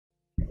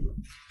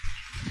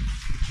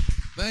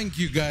Thank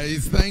you,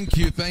 guys. Thank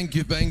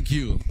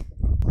you.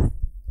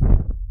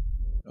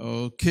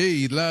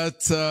 Okay, let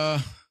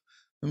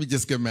me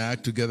just get my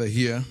act together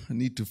here. I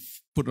need to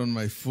put on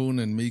my phone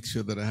and make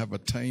sure that I have a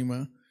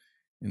timer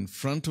in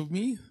front of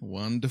me.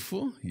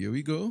 Wonderful. Here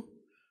we go.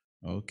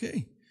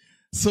 Okay.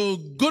 So,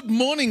 good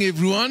morning,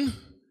 everyone.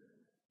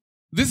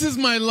 This is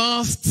my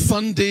last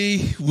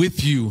Sunday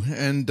with you,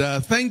 and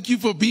thank you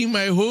for being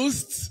my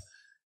hosts.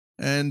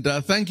 And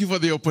thank you for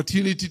the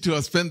opportunity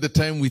to spend the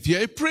time with you.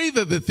 I pray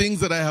that the things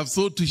that I have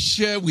sought to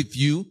share with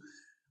you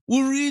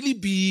will really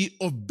be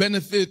of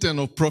benefit and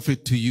of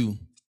profit to you.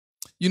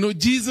 You know,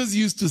 Jesus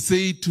used to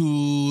say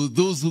to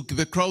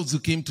the crowds who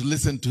came to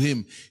listen to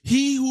him,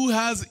 "He who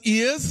has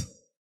ears,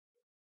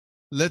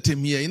 let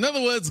him hear." In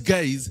other words,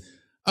 guys,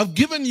 I've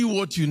given you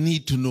what you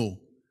need to know.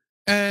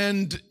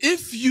 And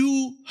if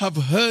you have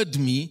heard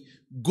me,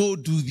 go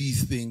do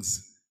these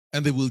things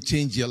and they will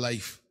change your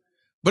life.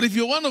 But if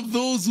you're one of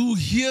those who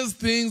hears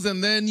things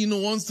and then,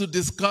 wants to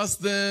discuss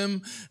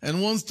them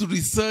and wants to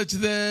research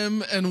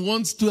them and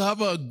wants to have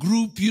a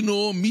group,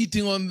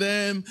 meeting on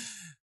them,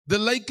 the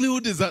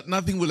likelihood is that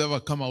nothing will ever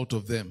come out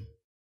of them.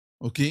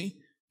 Okay?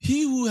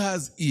 He who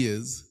has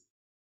ears,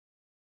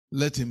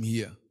 let him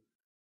hear.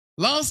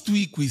 Last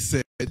week we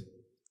said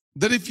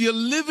that if you're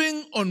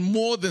living on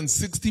more than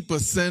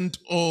 60%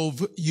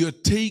 of your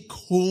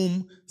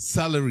take-home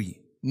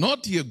salary,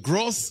 not your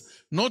gross,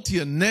 not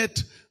your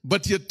net,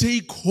 but your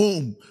take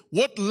home,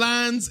 what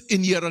lands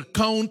in your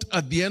account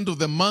at the end of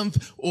the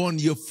month or on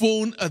your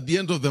phone at the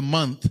end of the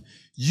month,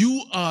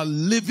 you are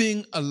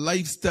living a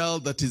lifestyle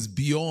that is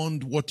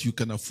beyond what you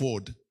can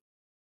afford.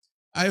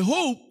 I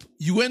hope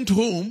you went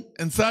home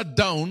and sat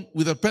down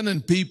with a pen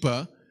and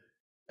paper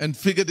and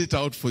figured it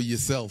out for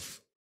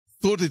yourself,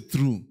 thought it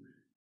through,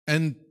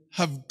 and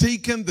have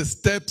taken the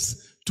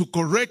steps to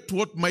correct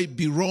what might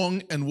be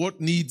wrong and what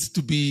needs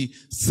to be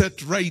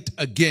set right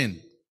again.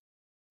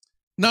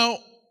 Now,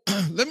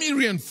 let me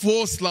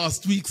reinforce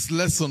last week's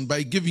lesson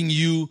by giving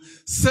you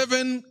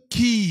 7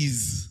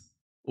 keys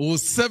or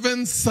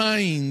 7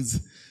 signs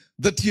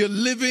that you're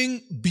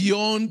living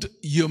beyond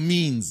your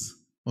means.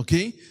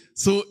 Okay?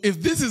 So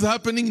if this is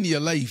happening in your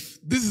life,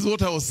 this is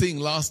what I was saying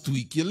last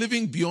week. You're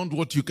living beyond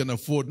what you can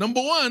afford.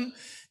 Number 1,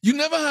 you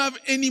never have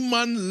any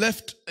money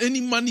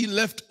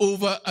left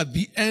over at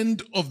the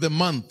end of the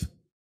month.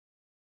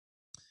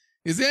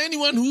 Is there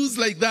anyone who's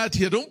like that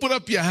here? Don't put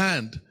up your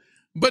hand.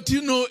 But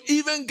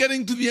even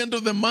getting to the end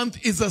of the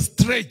month is a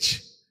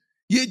stretch.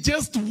 You're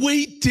just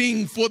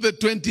waiting for the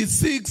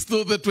 26th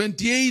or the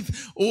 28th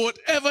or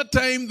whatever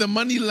time the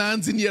money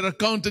lands in your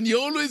account, and you're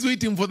always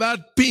waiting for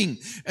that ping.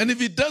 And if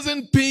it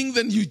doesn't ping,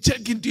 then you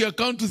check into your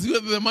account to see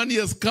whether the money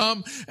has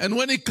come. And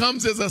when it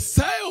comes, there's a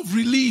sigh of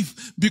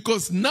relief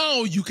because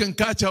now you can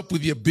catch up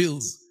with your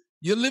bills.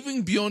 You're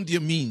living beyond your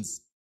means.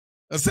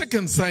 A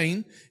second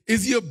sign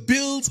is your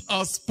bills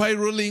are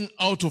spiraling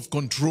out of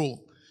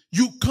control.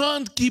 You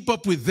can't keep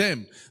up with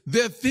them.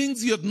 There are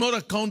things you have not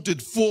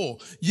accounted for.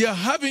 You're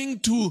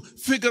having to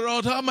figure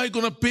out, how am I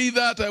going to pay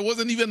that? I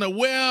wasn't even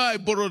aware. I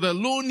borrowed a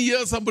loan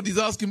here. Somebody's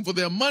asking for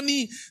their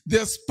money.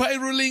 They're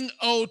spiraling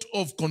out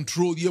of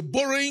control. You're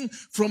borrowing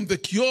from the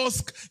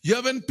kiosk. You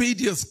haven't paid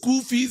your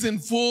school fees in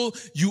full.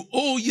 You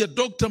owe your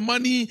doctor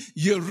money.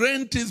 Your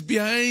rent is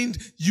behind.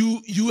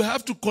 You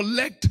have to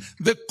collect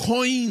the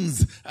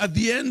coins at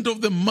the end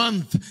of the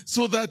month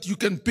so that you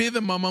can pay the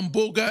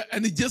mamamboga,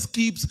 and it just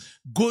keeps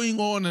going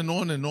on and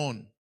on and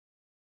on.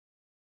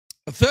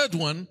 A third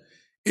one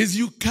is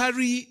you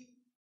carry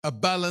a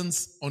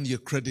balance on your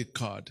credit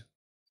card.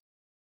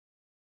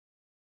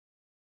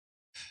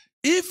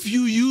 If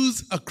you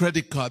use a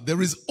credit card,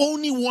 there is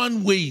only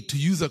one way to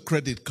use a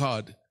credit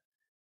card.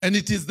 And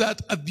it is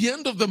that at the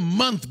end of the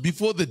month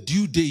before the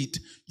due date,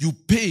 you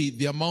pay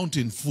the amount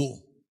in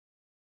full.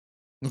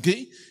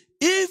 Okay?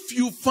 If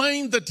you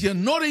find that you're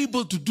not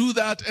able to do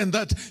that and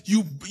that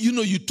you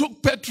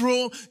took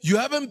petrol, you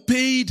haven't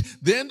paid,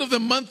 the end of the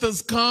month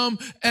has come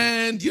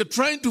and you're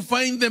trying to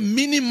find the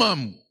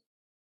minimum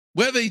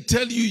where they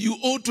tell you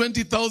owe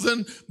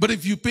 20,000, but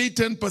if you pay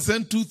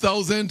 10%,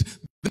 2,000,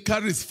 the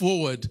carries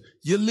forward.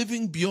 You're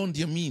living beyond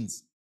your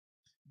means.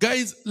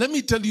 Guys, let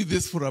me tell you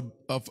this for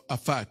a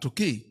fact,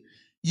 okay?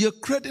 Your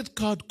credit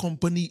card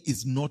company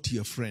is not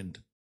your friend.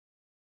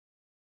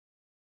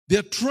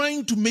 They're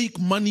trying to make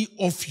money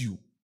off you.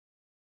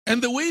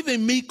 And the way they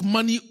make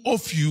money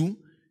off you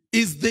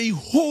is they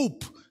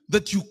hope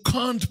that you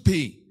can't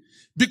pay.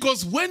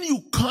 Because when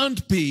you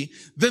can't pay,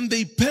 then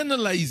they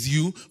penalize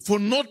you for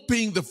not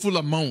paying the full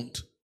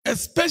amount,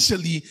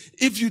 especially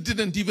if you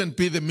didn't even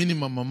pay the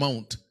minimum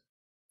amount.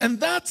 And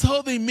that's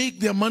how they make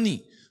their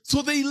money.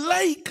 So they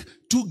like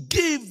to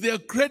give their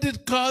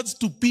credit cards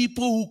to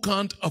people who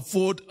can't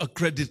afford a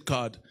credit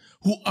card,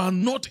 who are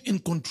not in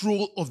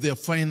control of their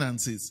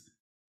finances.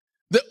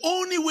 The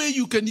only way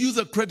you can use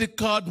a credit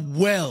card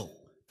well,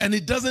 and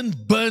it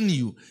doesn't burn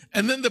you,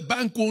 and then the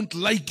bank won't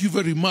like you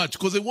very much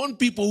because they want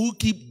people who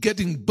keep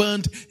getting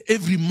burnt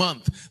every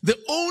month. The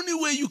only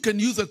way you can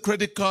use a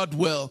credit card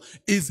well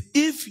is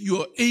if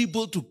you're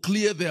able to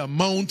clear the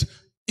amount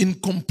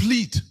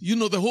incomplete,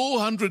 the whole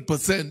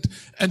 100%,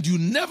 and you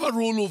never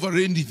roll over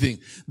anything,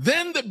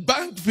 then the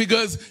bank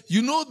figures,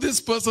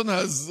 this person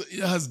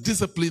has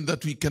discipline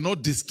that we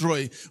cannot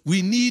destroy.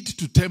 We need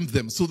to tempt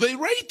them. So they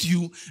write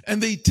you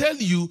and they tell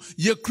you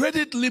your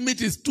credit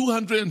limit is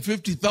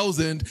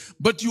 250,000,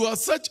 but you are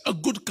such a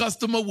good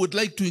customer, would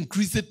like to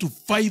increase it to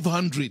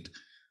 500,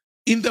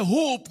 in the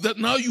hope that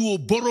now you will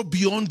borrow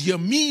beyond your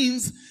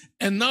means,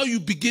 and now you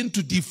begin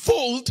to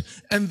default,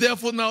 and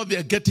therefore now they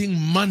are getting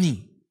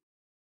money.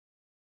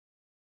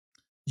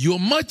 You're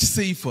much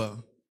safer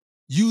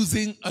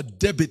using a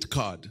debit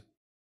card,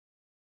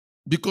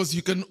 because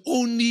you can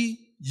only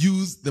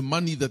use the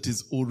money that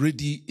is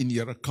already in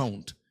your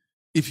account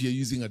if you're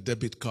using a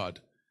debit card.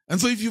 And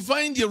so if you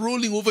find you're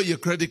rolling over your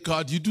credit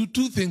card, you do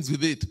two things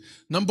with it.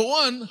 Number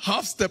one,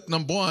 step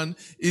number one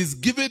is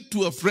give it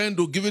to a friend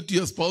or give it to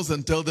your spouse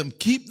and tell them,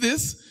 keep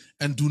this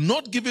and do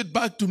not give it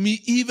back to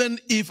me, even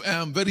if I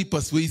am very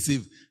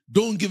persuasive.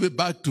 Don't give it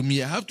back to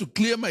me. I have to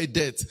clear my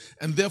debts,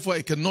 and therefore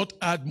I cannot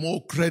add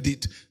more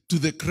credit to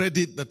the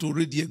credit that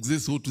already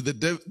exists, or to the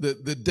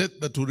debt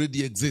that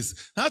already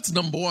exists. That's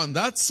number one.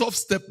 That's soft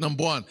step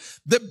number one.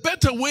 The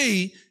better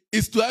way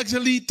is to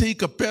actually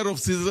take a pair of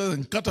scissors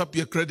and cut up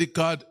your credit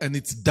card, and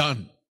it's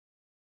done.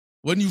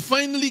 When you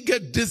finally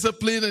get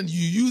disciplined and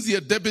you use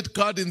your debit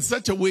card in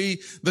such a way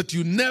that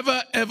you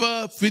never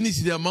ever finish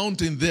the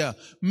amount in there,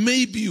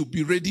 maybe you'll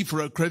be ready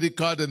for a credit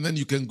card, and then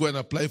you can go and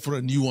apply for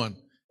a new one.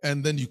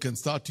 And then you can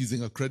start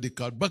using a credit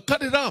card. But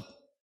cut it up.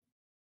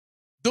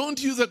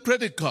 Don't use a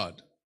credit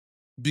card,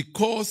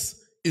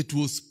 because it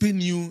will spin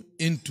you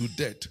into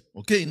debt.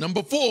 Okay,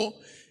 number 4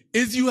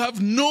 is you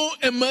have no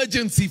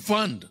emergency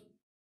fund.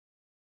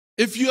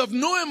 If you have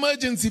no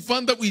emergency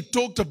fund that we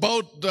talked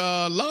about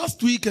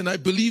last week, and I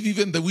believe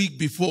even the week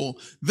before,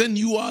 then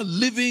you are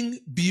living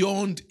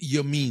beyond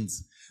your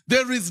means.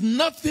 There is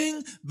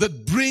nothing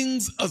that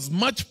brings as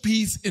much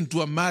peace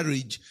into a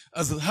marriage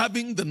as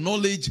having the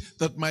knowledge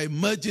that my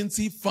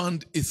emergency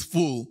fund is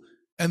full,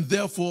 and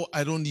therefore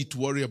I don't need to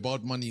worry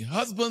about money.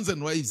 Husbands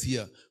and wives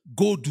here,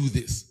 go do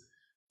this.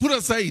 Put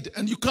aside,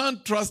 and you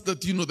can't trust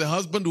that, the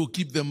husband will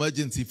keep the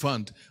emergency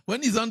fund.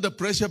 When he's under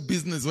pressure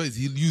business-wise,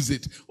 he'll use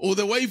it. Or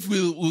the wife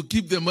will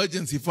keep the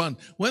emergency fund.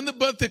 When the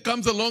birthday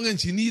comes along and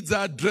she needs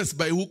that dress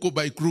by hook or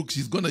by crook,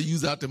 she's going to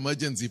use that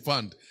emergency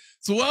fund.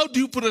 So how do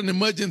you put an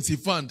emergency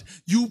fund?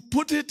 You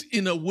put it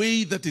in a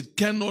way that it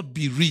cannot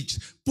be reached.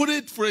 Put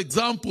it, for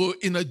example,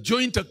 in a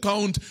joint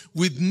account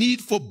with need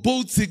for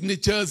both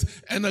signatures,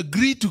 and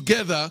agree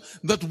together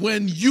that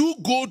when you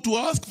go to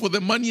ask for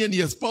the money and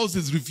your spouse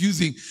is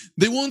refusing,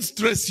 they won't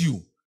stress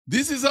you.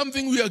 This is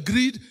something we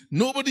agreed.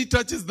 Nobody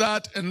touches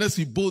that unless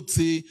we both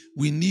say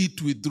we need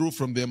to withdraw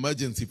from the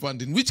emergency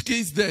fund. In which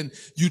case then,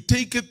 you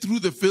take it through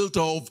the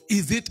filter of,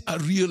 is it a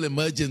real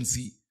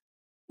emergency?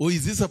 Or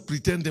is this a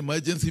pretend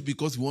emergency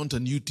because we want a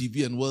new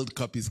TV and World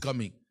Cup is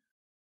coming?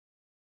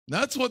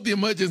 That's what the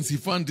emergency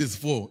fund is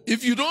for.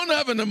 If you don't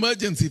have an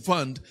emergency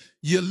fund,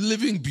 you're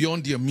living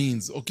beyond your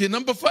means. Okay,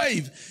 number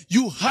 5,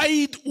 you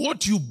hide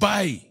what you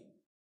buy.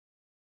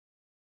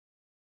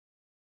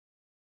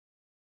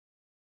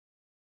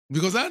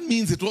 Because that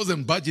means it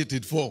wasn't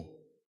budgeted for.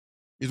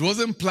 It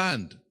wasn't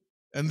planned.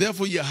 And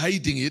therefore you're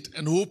hiding it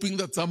and hoping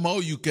that somehow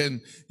you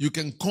can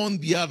con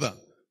the other.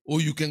 Or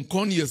you can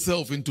con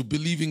yourself into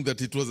believing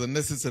that it was a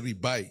necessary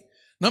buy.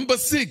 Number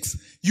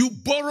 6, you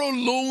borrow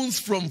loans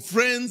from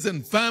friends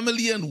and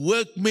family and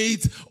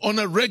workmates on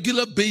a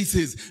regular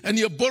basis. And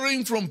you're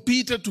borrowing from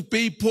Peter to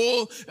pay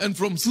Paul, and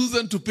from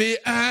Susan to pay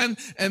Anne.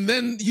 And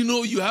then,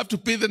 you have to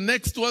pay the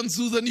next one,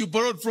 Susan, you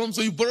borrowed from,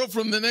 so you borrow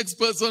from the next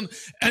person.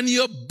 And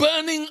you're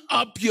burning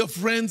up your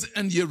friends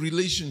and your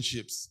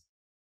relationships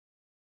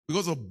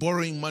because of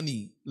borrowing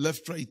money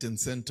left, right, and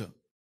center.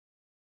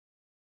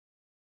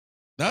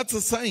 That's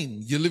a sign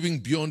you're living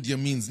beyond your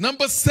means.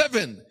 Number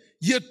 7,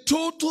 your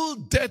total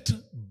debt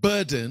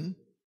burden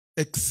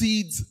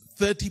exceeds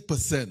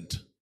 30%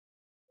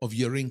 of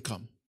your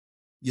income,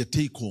 your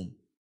take home.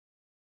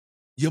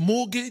 Your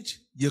mortgage,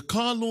 your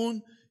car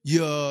loan,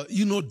 your,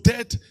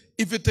 debt,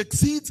 if it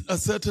exceeds a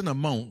certain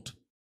amount,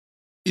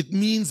 it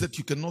means that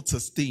you cannot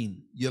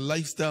sustain your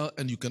lifestyle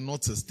and you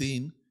cannot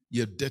sustain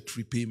your debt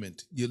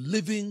repayment. You're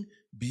living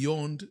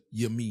beyond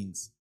your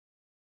means.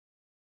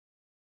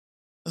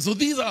 So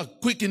these are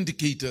quick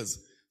indicators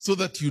so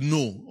that you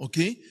know,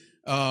 okay,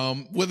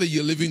 whether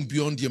you're living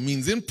beyond your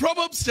means. In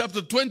Proverbs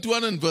chapter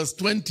 21 and verse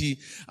 20,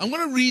 I'm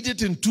going to read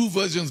it in 2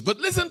 versions, but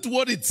listen to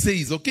what it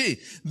says, okay?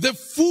 The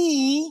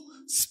fool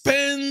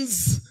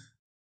spends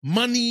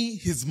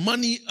his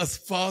money as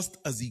fast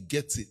as he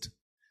gets it.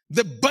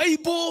 The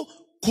Bible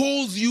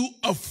calls you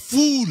a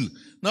fool.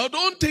 Now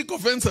don't take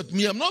offense at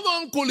me. I'm not the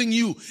one calling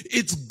you.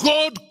 It's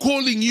God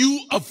calling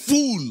you a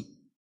fool.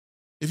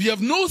 If you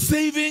have no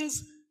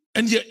savings,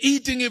 and you're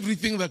eating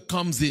everything that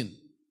comes in.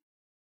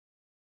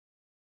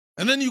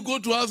 And then you go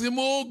to ask him,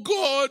 oh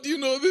God,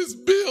 this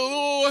bill,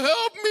 oh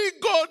help me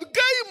God,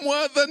 guy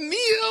more than me,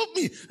 help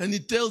me. And he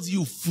tells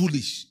you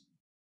foolish.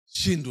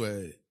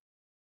 Shindwe.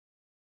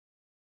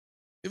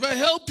 If I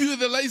help you with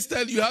the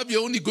lifestyle you have,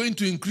 you're only going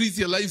to increase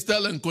your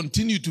lifestyle and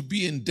continue to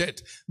be in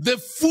debt. The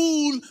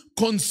fool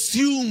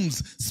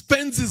consumes,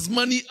 spends his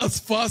money as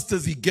fast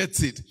as he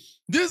gets it.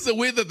 This is the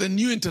way that the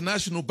New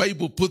International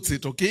Bible puts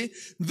it, okay?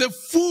 The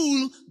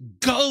fool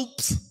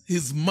gulps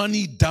his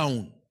money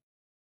down.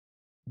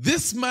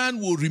 This man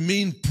will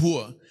remain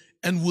poor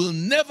and will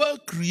never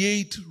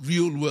create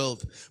real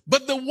wealth.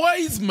 But the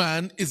wise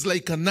man is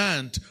like an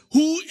ant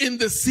who in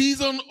the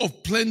season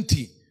of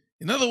plenty,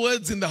 in other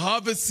words, in the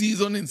harvest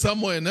season, in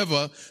somewhere and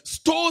ever,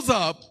 stores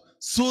up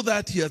so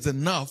that he has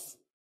enough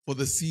for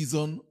the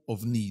season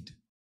of need.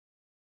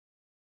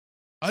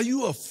 Are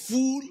you a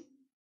fool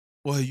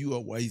or are you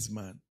a wise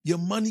man? Your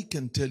money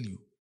can tell you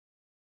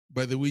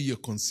by the way you're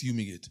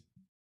consuming it.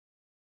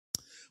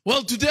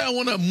 Well, today I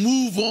want to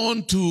move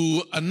on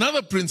to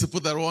another principle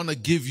that I want to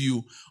give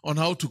you on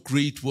how to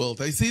create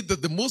wealth. I say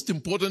that the most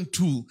important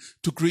tool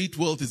to create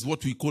wealth is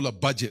what we call a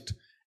budget.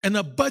 And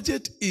a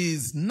budget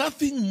is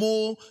nothing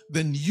more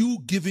than you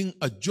giving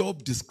a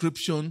job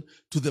description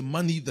to the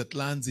money that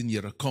lands in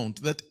your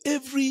account, that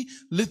every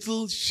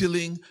little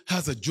shilling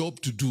has a job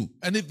to do.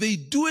 And if they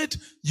do it,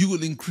 you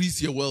will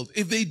increase your wealth.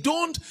 If they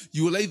don't,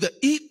 you will either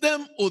eat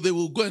them or they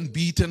will go and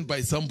be eaten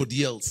by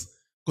somebody else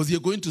because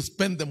you're going to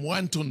spend them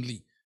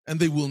wantonly and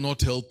they will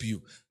not help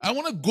you. I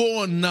want to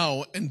go on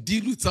now and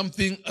deal with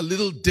something a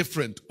little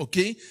different,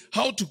 okay?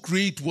 How to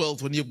create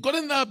wealth when you've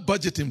gotten that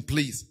budget in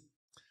place.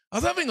 I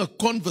was having a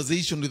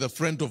conversation with a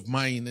friend of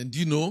mine, and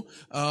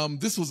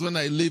this was when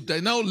I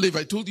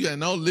told you I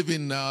now live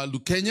in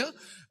Lukenya,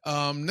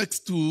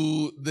 next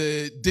to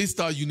the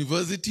Daystar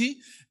University.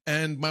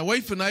 And my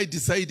wife and I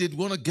decided we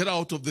want to get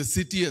out of the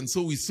city, and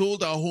so we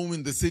sold our home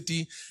in the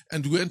city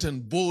and went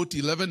and bought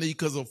 11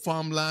 acres of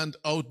farmland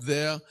out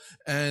there,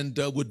 and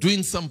we're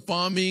doing some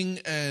farming,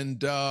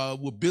 and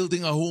we're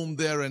building a home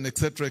there, and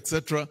etc.,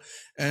 etc.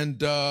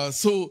 And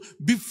so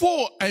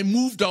before I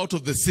moved out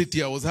of the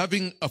city, I was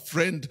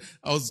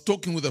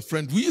talking with a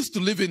friend. We used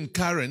to live in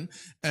Karen,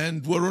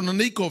 and we're on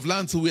an acre of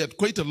land, so we had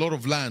quite a lot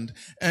of land.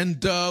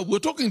 And we're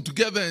talking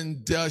together,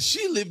 and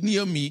she lived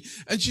near me,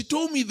 and she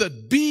told me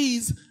that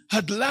bees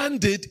had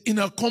landed in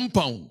her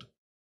compound.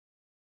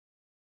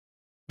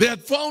 They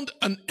had found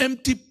an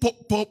empty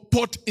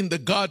pot in the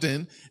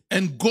garden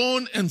and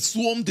gone and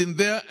swarmed in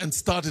there and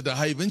started a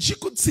hive. And she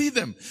could see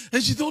them.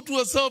 And she thought to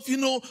herself,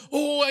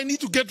 I need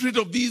to get rid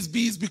of these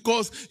bees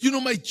because,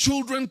 my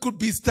children could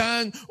be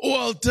stung. Or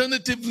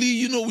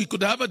alternatively, we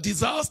could have a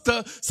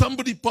disaster,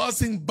 somebody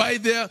passing by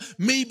there,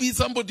 maybe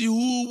somebody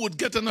who would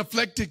get an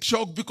anaphylactic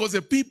shock because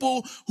the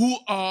people who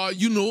are,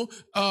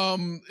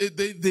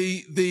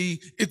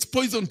 it's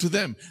poison to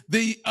them.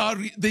 They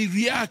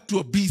react to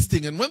a bee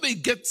sting. And when they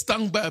get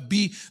stung by a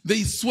bee,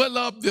 they swell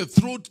up, their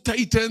throat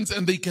tightens,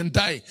 and they can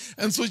die.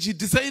 And so she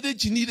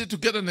decided she needed to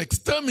get an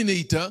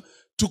exterminator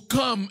to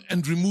come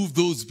and remove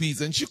those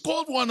bees. And she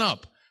called one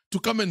up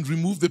to come and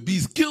remove the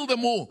bees, kill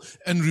them all,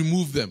 and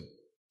remove them.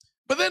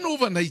 But then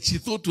overnight, she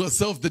thought to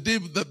herself, the day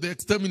that the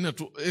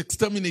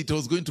exterminator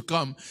was going to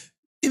come,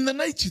 in the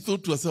night she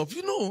thought to herself,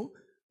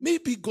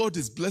 maybe God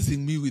is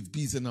blessing me with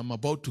bees and I'm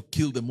about to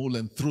kill them all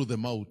and throw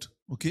them out.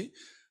 Okay?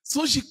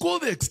 So she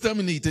called the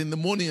exterminator in the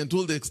morning and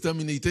told the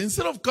exterminator,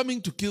 instead of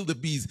coming to kill the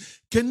bees,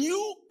 can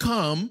you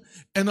come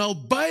and I'll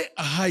buy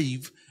a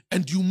hive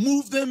and you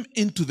move them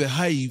into the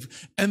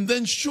hive and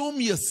then show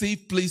me a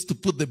safe place to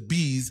put the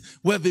bees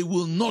where they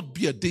will not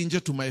be a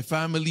danger to my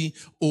family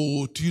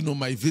or to,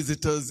 my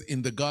visitors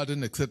in the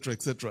garden, etc.,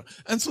 etc.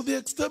 And so the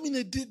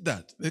exterminator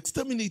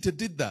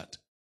did that.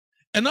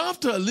 And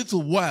after a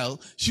little while,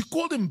 she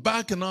called him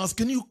back and asked,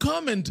 can you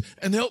come and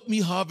help me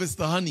harvest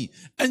the honey?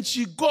 And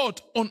she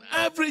got, on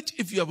average,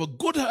 if you have a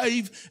good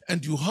hive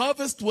and you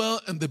harvest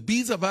well and the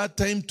bees have had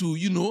time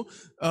to,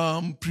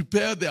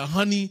 prepare their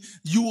honey,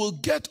 you will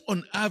get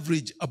on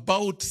average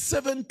about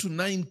 7 to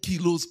 9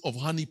 kilos of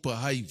honey per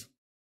hive.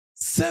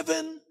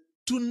 7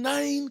 to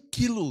 9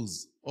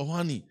 kilos of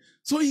honey.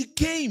 So he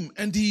came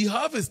and he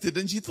harvested,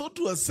 and she thought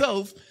to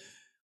herself,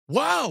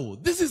 wow,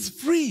 this is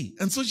free.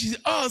 And so she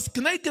asked,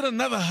 can I get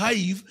another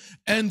hive?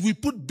 And we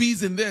put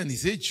bees in there. And he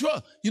said,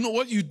 sure.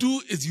 What you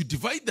do is you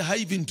divide the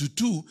hive into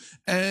two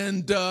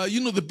and,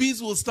 the bees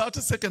will start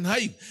a second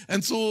hive.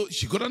 And so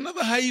she got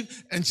another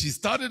hive and she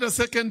started a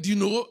second,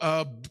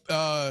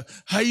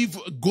 hive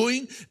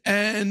going,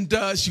 and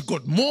she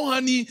got more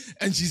honey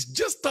and she's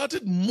just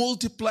started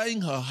multiplying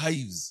her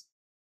hives.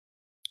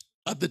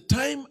 At the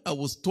time I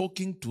was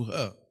talking to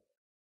her,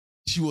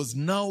 she was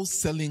now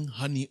selling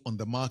honey on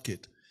the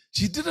market.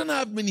 She didn't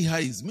have many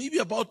hives, maybe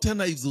about 10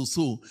 hives or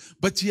so,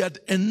 but she had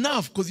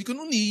enough, because you can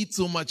only eat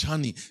so much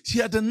honey. She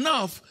had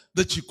enough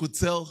that she could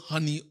sell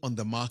honey on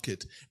the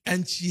market.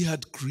 And she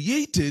had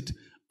created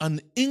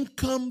an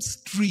income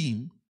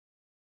stream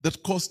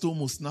that cost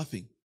almost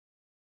nothing.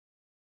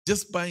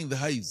 Just buying the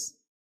hives.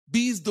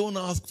 Bees don't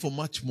ask for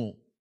much more.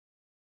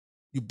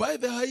 You buy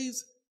the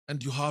hives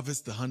and you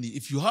harvest the honey.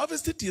 If you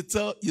harvest it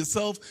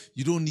yourself,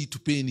 you don't need to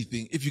pay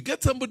anything. If you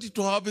get somebody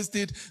to harvest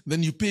it,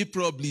 then you pay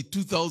probably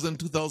 2,000,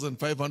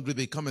 2,500.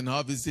 They come and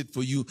harvest it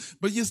for you.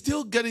 But you're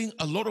still getting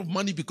a lot of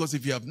money, because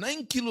if you have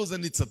 9 kilos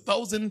and it's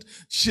 1,000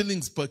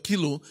 shillings per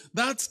kilo,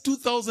 that's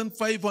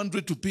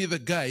 2,500 to pay the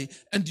guy,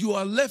 and you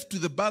are left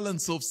with a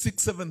balance of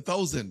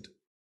 7,000.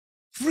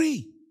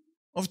 Free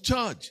of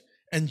charge.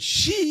 And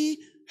she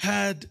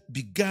had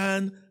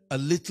begun a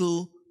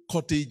little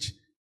cottage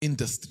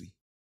industry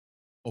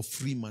of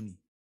free money.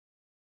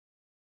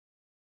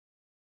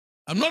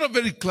 I'm not a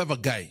very clever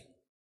guy,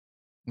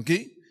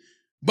 okay?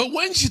 But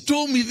when she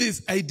told me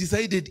this, I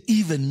decided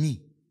even me.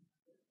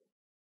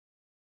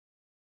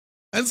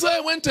 And so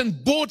I went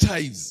and bought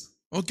hives,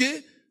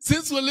 okay?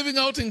 Since we're living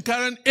out in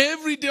Karen,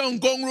 every day on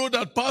Gong Road,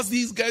 I'd pass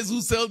these guys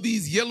who sell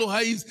these yellow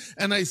hives,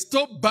 and I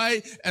stopped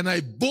by and I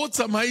bought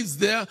some hives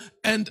there,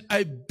 and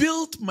I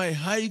built my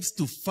hives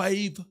to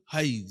 5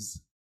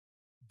 hives,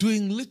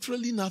 doing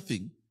literally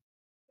nothing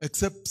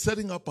except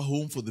setting up a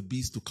home for the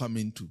bees to come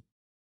into.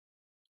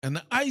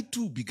 And I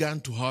too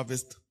began to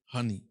harvest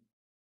honey,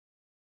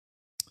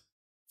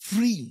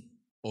 free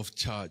of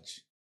charge.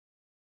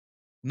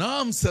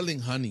 Now I'm selling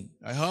honey.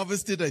 I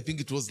harvested, I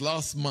think it was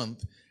last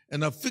month,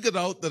 and I've figured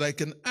out that I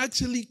can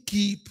actually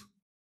keep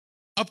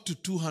up to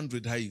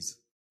 200 hives.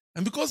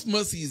 And because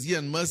Mercy is here,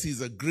 and Mercy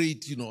is a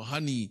great,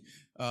 honey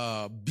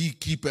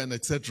beekeeper and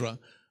etc.,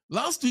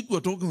 last week we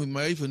were talking with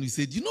my wife and we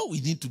said, we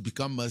need to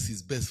become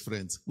Mercy's best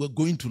friends. We're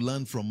going to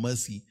learn from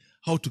Mercy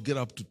how to get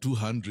up to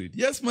 200.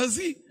 Yes,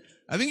 Mercy?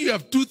 I think you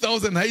have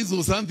 2,000 hives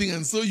or something,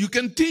 and so you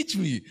can teach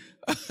me.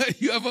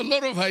 You have a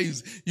lot of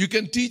hives. You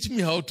can teach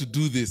me how to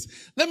do this.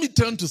 Let me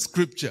turn to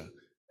Scripture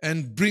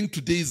and bring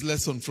today's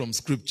lesson from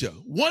Scripture.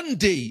 One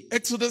day,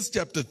 Exodus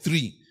chapter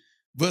 3,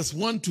 verse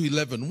 1 to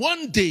 11.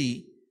 One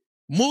day,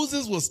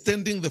 Moses was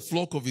tending the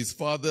flock of his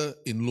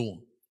father-in-law,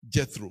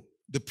 Jethro,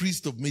 the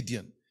priest of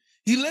Midian.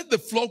 He led the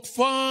flock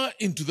far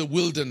into the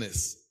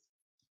wilderness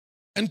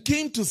and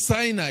came to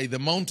Sinai, the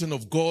mountain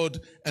of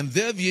God, and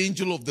there the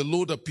angel of the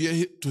Lord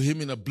appeared to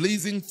him in a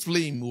blazing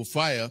flame of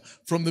fire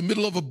from the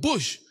middle of a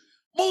bush.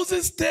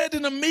 Moses stared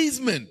in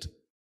amazement.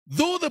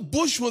 Though the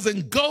bush was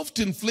engulfed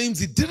in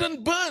flames, it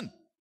didn't burn.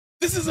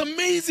 This is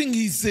amazing,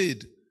 he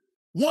said.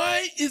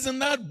 Why isn't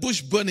that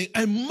bush burning?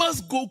 I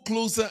must go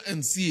closer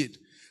and see it.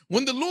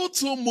 When the Lord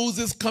saw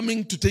Moses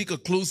coming to take a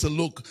closer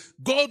look,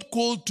 God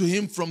called to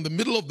him from the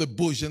middle of the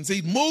bush and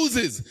said,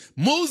 Moses,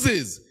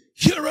 Moses,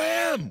 here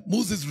I am.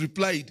 Moses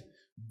replied,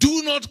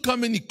 do not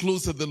come any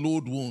closer, the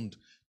Lord warned.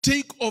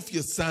 Take off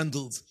your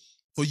sandals,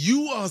 for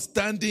you are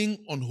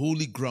standing on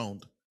holy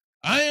ground.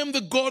 I am the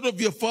God of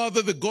your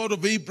father, the God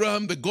of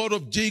Abraham, the God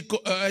of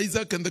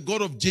Isaac, and the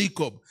God of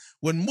Jacob.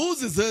 When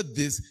Moses heard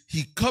this,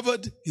 he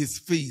covered his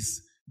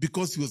face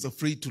because he was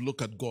afraid to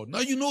look at God. Now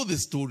you know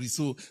this story,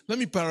 so let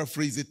me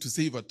paraphrase it to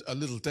save a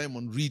little time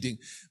on reading.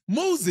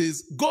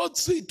 God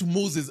said to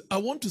Moses, I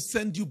want to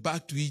send you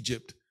back to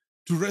Egypt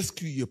to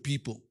rescue your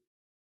people,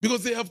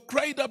 because they have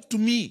cried up to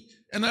me,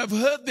 and I've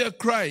heard their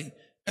cry,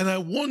 and I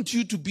want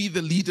you to be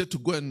the leader to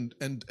go and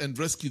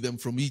rescue them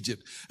from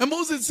Egypt. And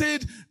Moses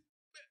said,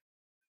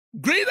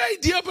 great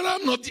idea, but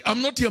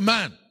I'm not your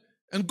man.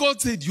 And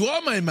God said, you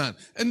are my man.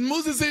 And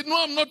Moses said,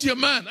 no, I'm not your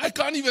man. I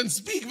can't even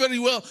speak very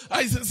well.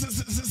 I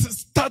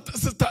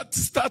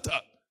stutter.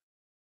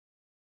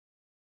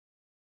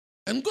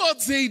 And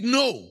God said,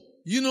 no,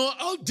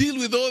 I'll deal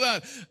with all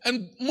that.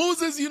 And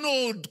Moses,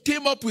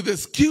 came up with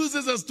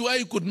excuses as to why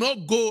he could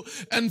not go.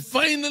 And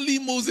finally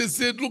Moses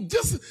said, look,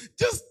 just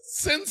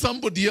send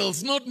somebody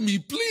else, not me.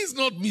 Please,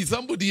 not me,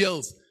 somebody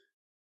else.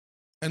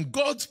 And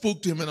God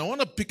spoke to him, and I want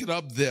to pick it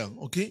up there,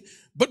 okay?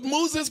 But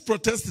Moses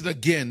protested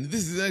again.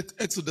 This is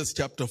Exodus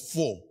chapter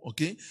 4,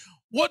 okay?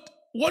 What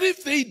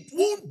if they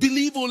won't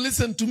believe or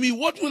listen to me?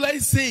 What will I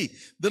say?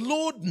 The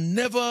Lord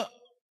never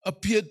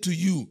appeared to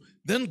you.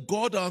 Then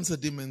God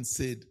answered him and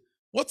said,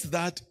 what's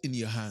that in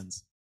your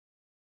hands?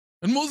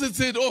 And Moses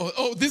said,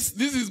 this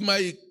is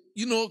my,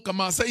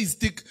 kamasai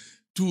stick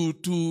to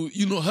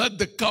herd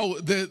the cow,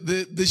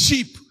 the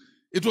sheep.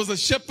 It was a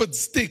shepherd's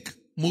stick,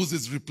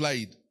 Moses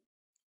replied.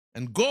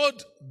 And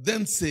God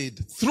then said,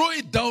 throw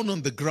it down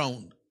on the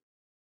ground.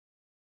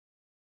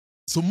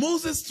 So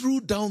Moses threw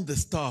down the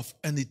staff,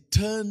 and it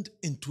turned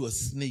into a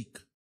snake.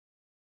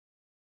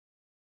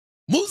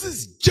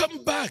 Moses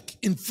jumped back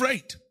in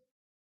fright.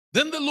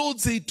 Then the Lord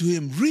said to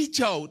him,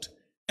 reach out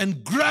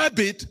and grab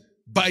it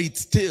by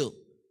its tail.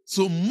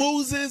 So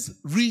Moses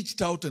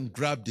reached out and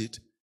grabbed it,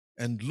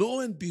 and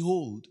lo and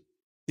behold,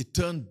 it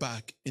turned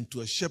back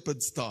into a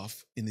shepherd's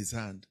staff in his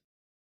hand.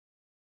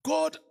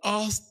 God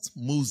asked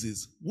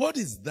Moses, what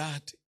is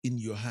that in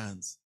your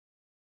hands?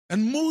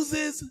 And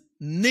Moses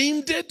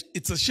named it,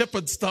 it's a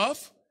shepherd's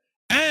staff,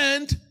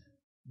 and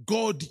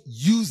God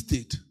used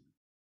it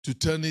to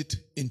turn it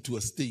into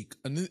a snake,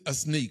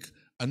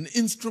 an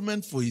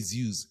instrument for his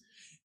use.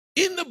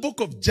 In the book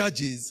of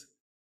Judges,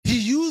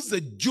 he used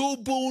the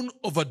jawbone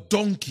of a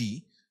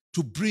donkey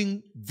to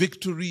bring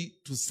victory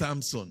to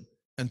Samson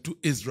and to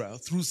Israel,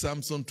 through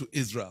Samson to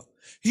Israel.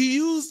 He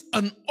used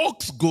an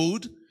ox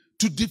goad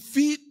to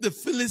defeat the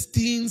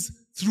Philistines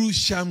through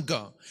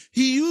Shamgar.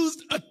 He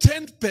used a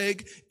tent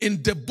peg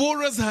in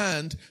Deborah's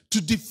hand to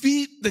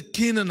defeat the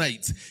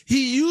Canaanites.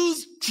 He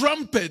used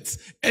trumpets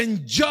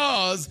and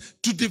jars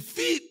to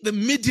defeat the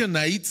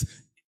Midianites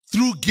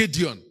through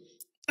Gideon.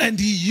 And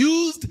he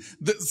used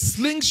the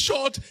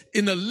slingshot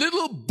in a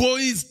little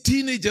boy's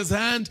teenager's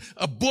hand,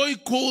 a boy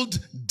called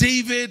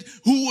David,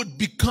 who would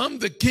become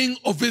the king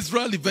of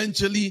Israel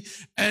eventually.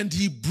 And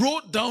he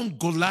brought down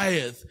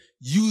Goliath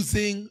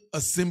using a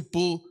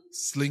simple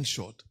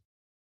slingshot.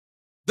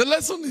 The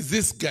lesson is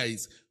this,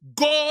 guys.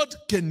 God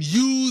can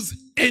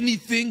use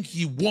anything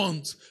he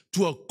wants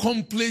to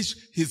accomplish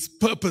his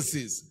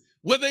purposes.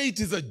 Whether it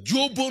is a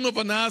jawbone of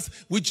an ass,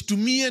 which to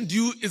me and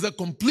you is a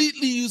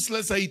completely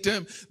useless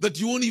item that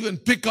you won't even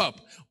pick up.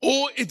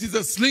 Or it is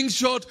a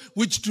slingshot,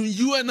 which to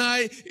you and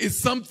I is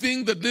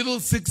something that little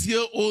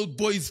 6-year-old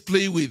boys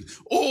play with.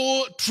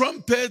 Or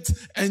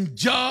trumpets and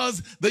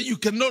jars that you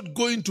cannot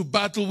go into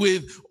battle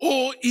with.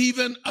 Or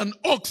even an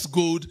ox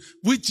goad,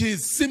 which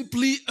is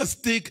simply a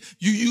stick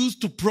you use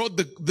to prod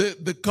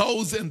the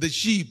cows and the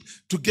sheep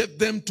to get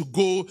them to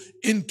go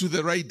into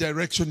the right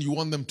direction you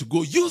want them to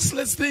go.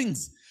 Useless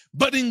things.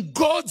 But in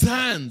God's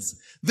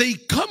hands, they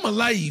come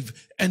alive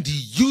and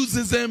he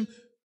uses them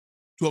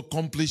to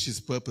accomplish his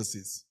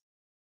purposes.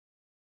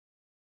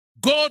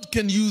 God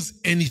can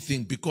use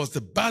anything because the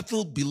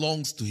battle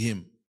belongs to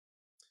him.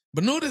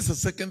 But notice a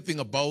second thing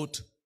about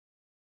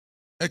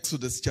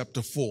Exodus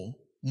chapter 4,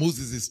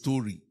 Moses'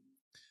 story.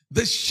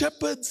 The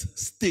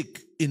shepherd's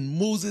stick in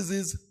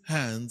Moses'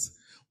 hands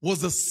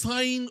was a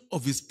sign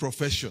of his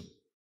profession.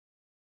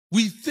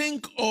 We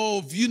think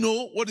of,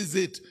 what is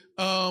it?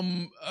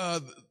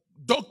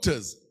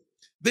 Doctors.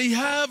 They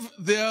have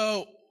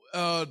their,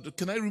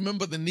 can I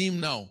remember the name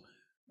now?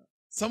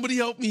 Somebody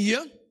help me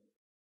here?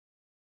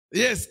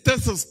 Yes,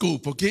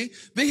 stethoscope, okay?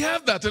 They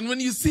have that. And when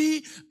you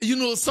see,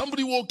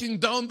 somebody walking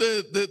down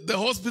the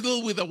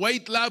hospital with a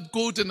white lab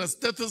coat and a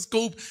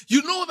stethoscope,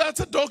 you know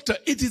that's a doctor.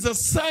 It is a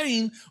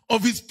sign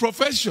of his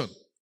profession.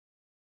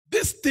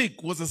 This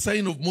stick was a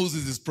sign of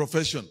Moses'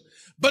 profession.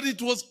 But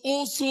it was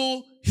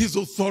also his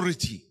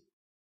authority.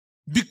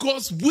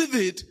 Because with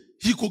it,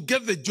 he could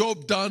get the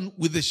job done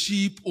with the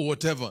sheep or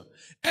whatever.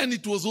 And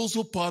it was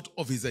also part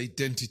of his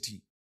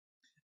identity.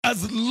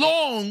 As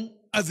long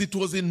as it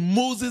was in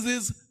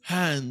Moses'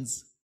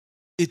 hands,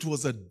 it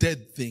was a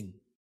dead thing.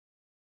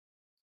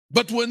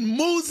 But when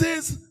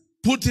Moses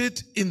put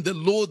it in the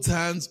Lord's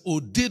hands or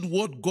did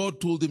what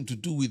God told him to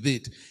do with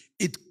it,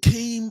 it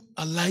came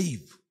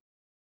alive.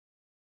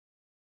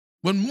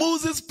 When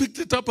Moses picked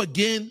it up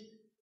again,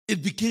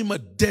 it became a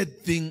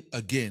dead thing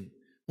again.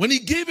 When he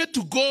gave it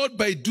to God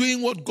by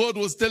doing what God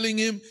was telling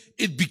him,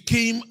 it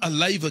became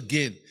alive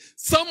again.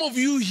 Some of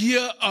you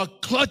here are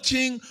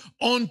clutching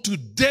onto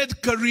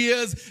dead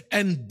careers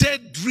and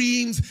dead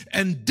dreams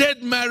and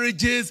dead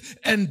marriages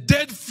and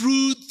dead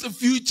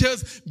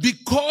futures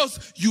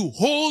because you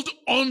hold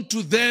on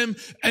to them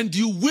and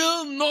you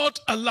will not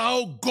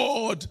allow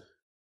God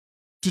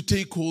to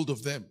take hold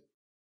of them.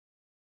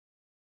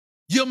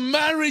 Your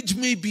marriage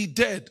may be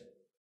dead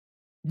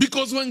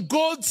because when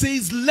God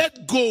says,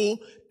 let go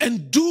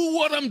and do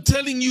what I'm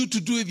telling you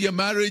to do with your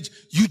marriage,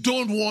 you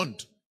don't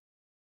want.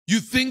 You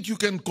think you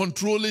can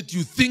control it.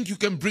 You think you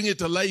can bring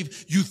it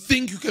alive. You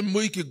think you can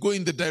make it go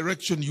in the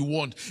direction you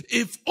want.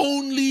 If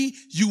only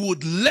you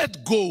would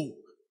let go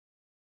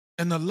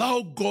and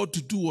allow God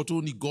to do what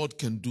only God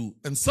can do.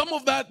 And some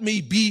of that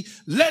may be,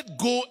 let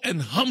go and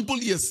humble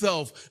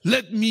yourself.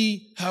 Let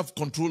me have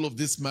control of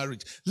this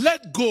marriage.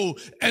 Let go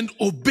and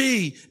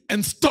obey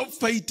and stop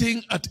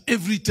fighting at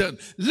every turn.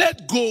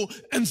 Let go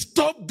and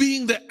stop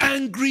being the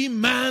angry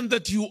man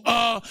that you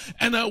are.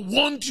 And I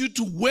want you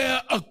to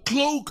wear a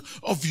cloak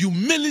of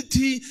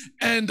humility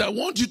and I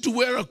want you to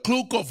wear a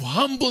cloak of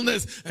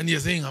humbleness. And you're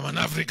saying, I'm an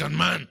African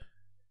man.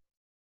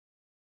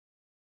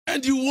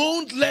 And you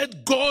won't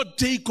let God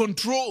take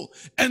control.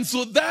 And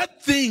so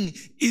that thing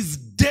is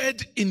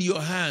dead in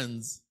your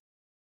hands,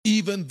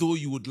 even though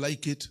you would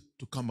like it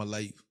to come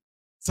alive.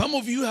 Some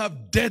of you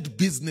have dead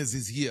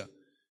businesses here.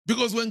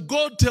 Because when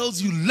God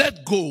tells you,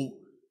 let go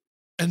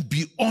and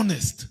be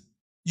honest,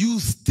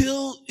 you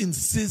still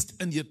insist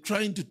and you're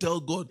trying to tell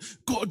God,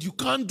 God, you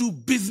can't do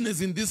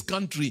business in this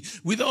country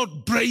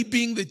without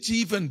bribing the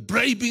chief and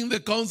bribing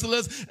the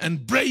counselors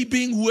and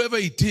bribing whoever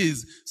it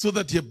is so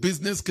that your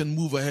business can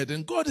move ahead.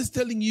 And God is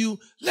telling you,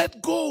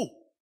 let go.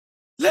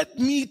 Let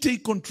me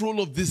take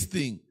control of this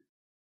thing.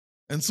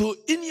 And so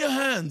in your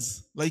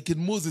hands, like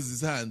in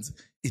Moses' hands,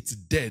 it's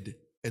dead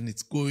and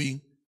it's going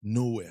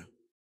nowhere.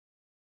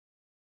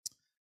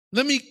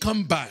 Let me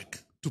come back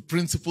to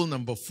principle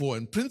number 4.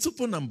 And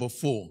principle number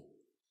 4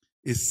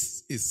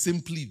 is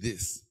simply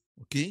this,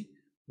 okay?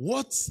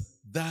 What's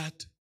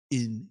that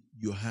in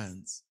your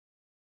hands?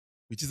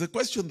 Which is a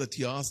question that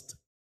he asked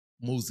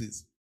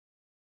Moses.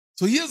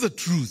 So here's the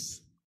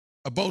truth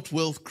about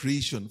wealth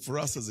creation for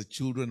us as the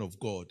children of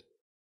God.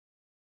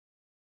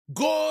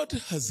 God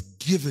has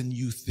given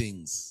you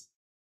things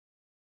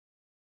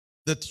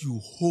that you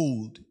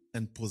hold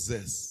and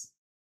possess.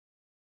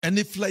 And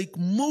if like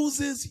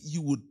Moses,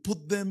 you would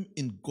put them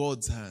in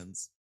God's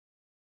hands,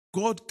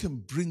 God can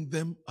bring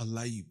them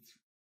alive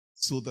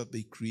so that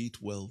they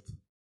create wealth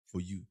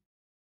for you.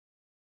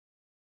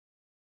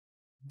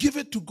 Give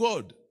it to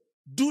God.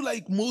 Do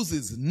like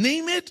Moses.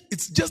 Name it.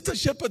 It's just a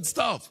shepherd's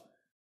staff.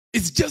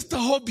 It's just a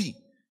hobby.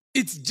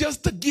 It's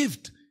just a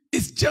gift.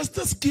 It's just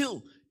a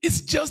skill.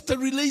 It's just a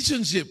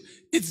relationship.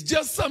 It's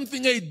just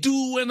something I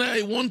do when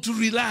I want to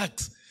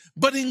relax.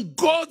 But in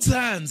God's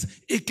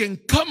hands, it can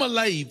come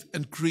alive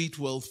and create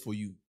wealth for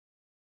you.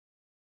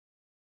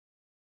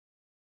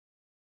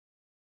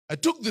 I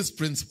took this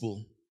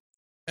principle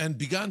and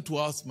began to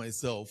ask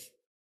myself,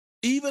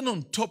 even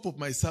on top of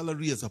my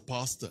salary as a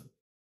pastor,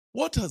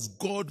 what has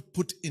God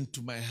put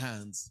into my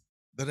hands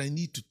that I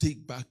need to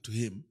take back to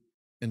Him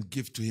and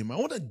give to Him? I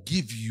want to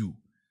give you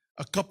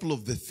a couple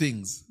of the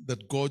things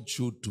that God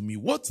showed to me.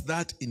 What's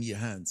that in your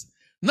hands?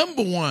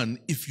 Number one,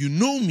 if you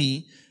know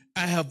me,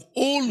 I have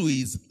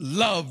always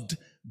loved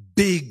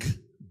big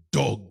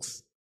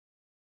dogs.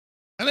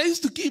 And I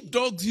used to keep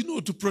dogs,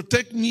 to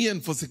protect me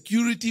and for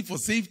security, for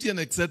safety and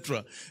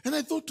etc. And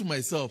I thought to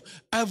myself,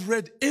 I've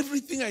read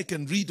everything I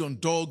can read on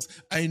dogs.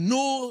 I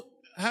know,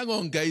 hang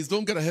on guys,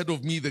 don't get ahead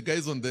of me, the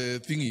guys on the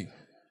thingy.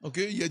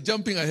 Okay, you're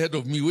jumping ahead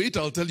of me. Wait,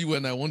 I'll tell you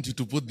when I want you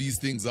to put these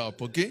things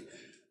up, okay?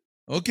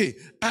 Okay,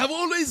 I've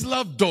always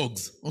loved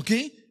dogs,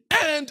 okay?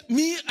 And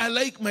me, I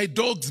like my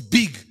dogs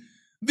big.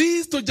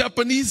 These two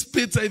Japanese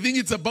Spitz, I think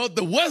it's about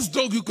the worst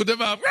dog you could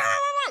ever have.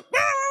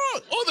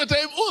 All the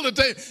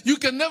time. You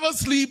can never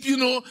sleep,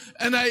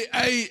 And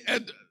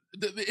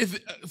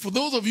for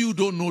those of you who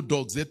don't know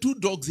dogs, there are two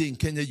dogs here in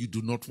Kenya you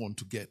do not want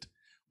to get.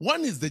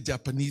 One is the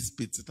Japanese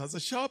Spitz. It has a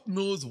sharp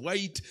nose,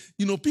 white.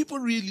 People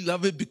really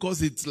love it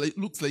because it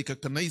looks like a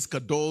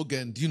Kanaiska dog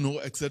and,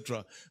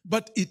 etc.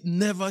 But it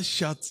never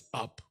shuts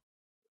up.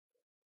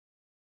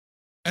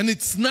 And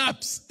it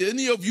snaps.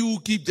 Any of you who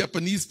keep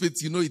Japanese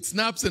Spitz, it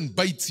snaps and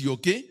bites you,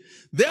 okay?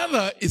 The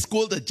other is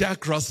called a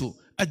Jack Russell.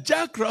 A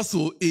Jack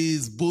Russell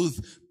is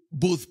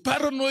both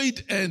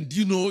paranoid and,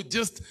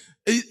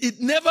 it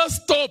never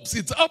stops.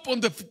 It's up on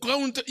the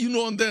counter,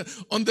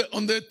 on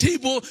the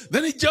table.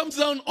 Then it jumps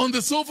down on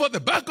the sofa, the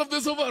back of the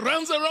sofa,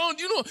 runs around.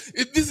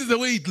 This is the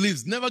way it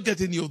lives. Never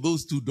get any of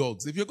those two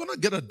dogs. If you're going to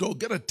get a dog,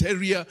 get a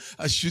terrier,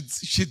 a shih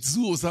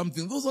tzu or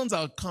something. Those ones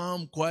are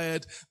calm,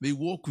 quiet. They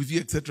walk with you,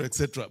 etc.,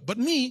 etc. But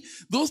me,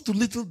 those two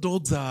little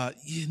dogs are,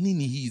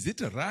 is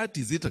it a rat?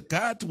 Is it a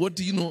cat? What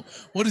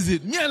is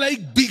it? Me, I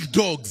like big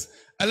dogs.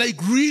 I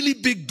like really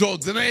big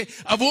dogs. And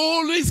I've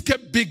always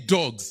kept big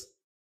dogs.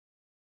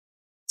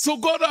 So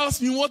God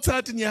asked me, what's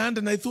that in your hand?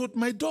 And I thought,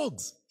 my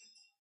dogs.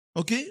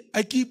 Okay?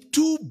 I keep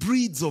 2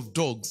 breeds of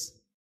dogs.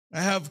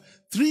 I have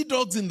 3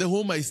 dogs in the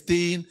home I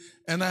stay in,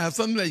 and I have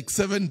something like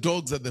 7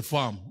 dogs at the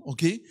farm.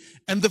 Okay?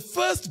 And the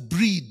first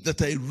breed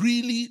that I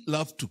really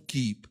love to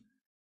keep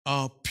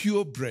are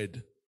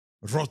purebred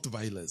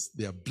Rottweilers.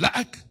 They are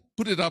black.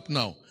 Put it up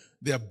now.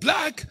 They are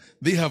black.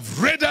 They have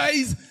red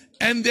eyes,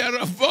 and they are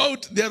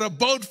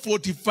about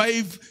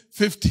 45,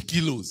 50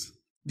 kilos.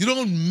 You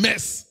don't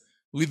mess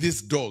with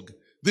this dog.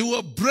 They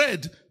were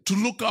bred to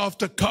look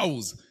after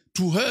cows,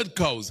 to herd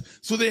cows.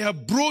 So they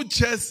have broad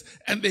chests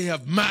and they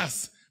have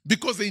mass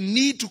because they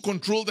need to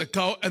control the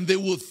cow, and they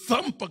will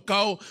thump a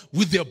cow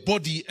with their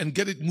body and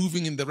get it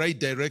moving in the right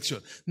direction.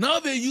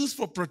 Now they're used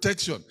for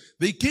protection.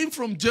 They came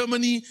from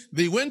Germany.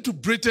 They went to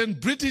Britain.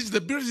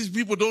 The British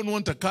people don't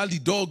want a collie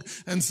dog.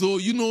 And so,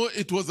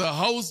 it was a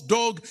house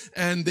dog,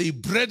 and they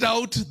bred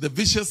out the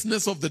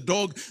viciousness of the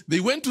dog.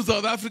 They went to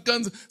South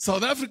Africans.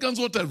 South Africans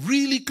want a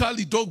really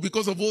collie dog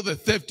because of all the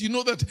theft. You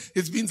know that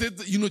it's been said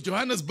that,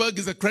 Johannesburg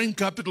is a crime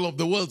capital of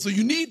the world. So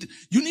you need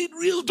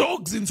real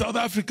dogs in South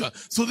Africa.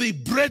 So they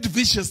bred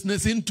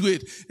viciousness into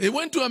it. They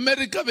went to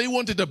America. They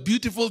wanted a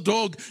beautiful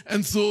dog.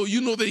 And so,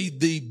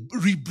 they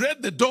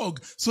rebred the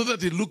dog so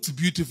that it looks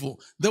beautiful.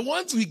 The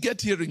ones we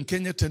get here in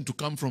Kenya tend to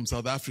come from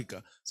South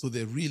Africa. So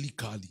they're really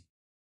collie.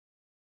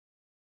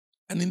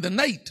 And in the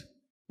night,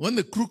 when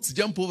the crooks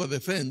jump over the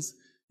fence,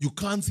 you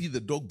can't see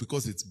the dog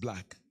because it's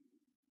black.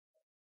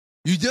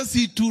 You just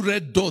see 2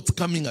 red dots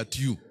coming at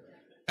you.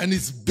 And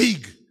it's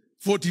big,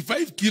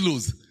 45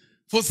 kilos.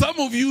 For some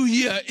of you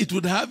here, it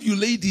would have you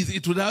ladies,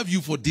 it would have you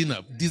for dinner,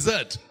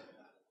 dessert.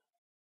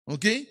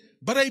 Okay?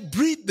 But I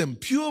breed them,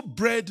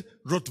 purebred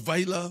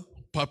Rottweiler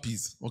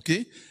puppies.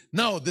 Okay?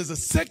 Now, there's a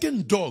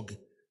second dog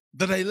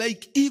that I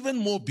like even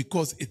more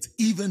because it's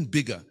even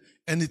bigger.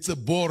 And it's a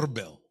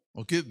Boerbel.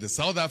 Okay? The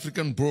South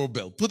African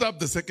Boerbel. Put up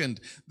the second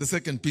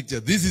picture.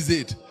 This is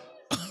it.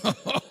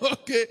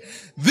 Okay?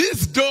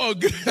 This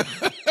dog...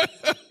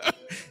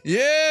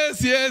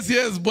 Yes,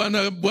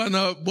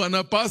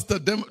 Buana Pastor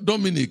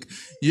Dominic.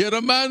 You're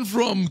a man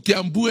from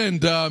Kiambu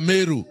and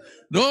Meru.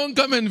 Don't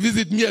come and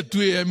visit me at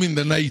 2 a.m. in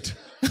the night.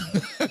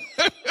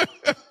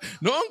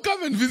 Don't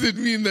come and visit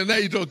me in the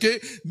night, okay?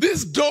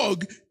 This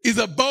dog is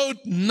about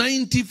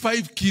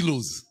 95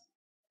 kilos.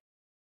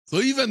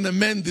 So even the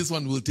men, this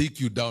one will take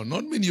you down.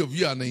 Not many of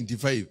you are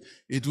 95.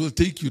 It will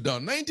take you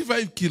down.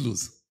 95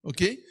 kilos,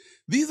 okay?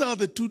 These are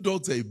the 2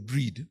 dogs I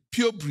breed.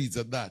 Pure breeds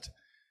at that.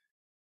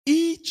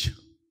 Each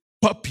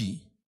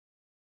puppy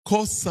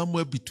costs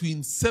somewhere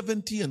between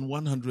 70 and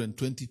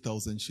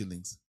 120,000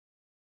 shillings.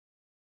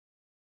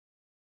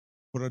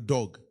 For a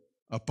dog,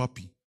 a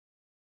puppy,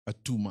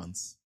 at 2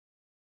 months.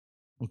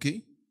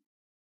 Okay?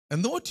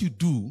 And then what you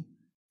do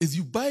is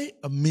you buy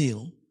a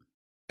male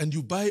and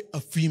you buy a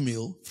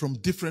female from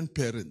different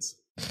parents.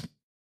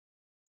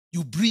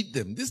 You breed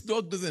them. This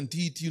dog doesn't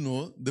eat,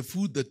 the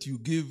food that you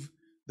give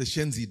the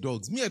Shenzi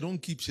dogs. Me, I don't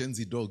keep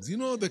Shenzi dogs. You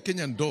know the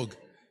Kenyan dog.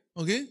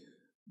 Okay?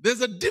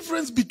 There's a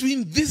difference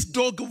between this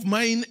dog of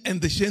mine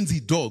and the Shenzi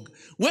dog.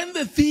 When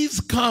the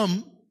thieves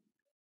come,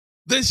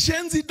 the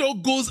Shenzi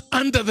dog goes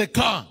under the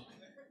car.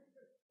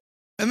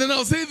 And then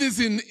I'll say this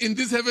in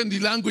this heavenly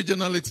language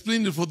and I'll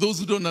explain it for those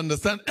who don't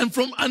understand. And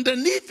from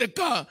underneath the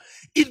car,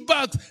 it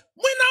barks,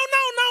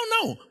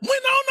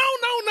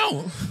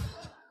 now.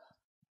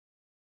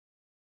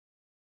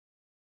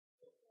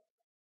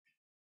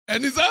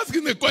 And he's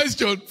asking the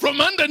question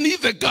from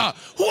underneath the car,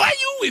 who are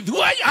you with? How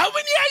many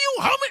are you?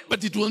 How many?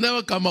 But it will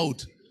never come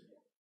out.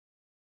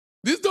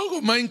 This dog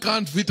of mine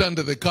can't fit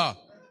under the car.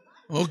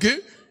 Okay?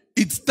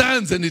 It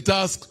stands and it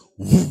asks,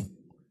 who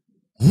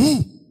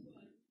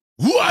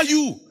are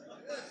you?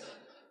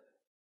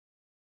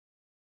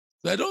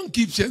 So I don't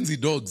keep Shenzi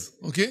dogs,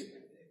 okay?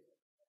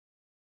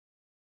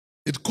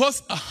 It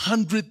costs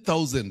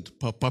 100,000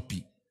 per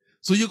puppy.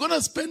 So you're going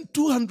to spend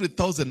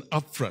 200,000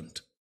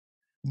 upfront.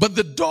 But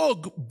the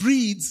dog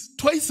breeds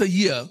twice a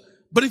year.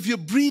 But if you're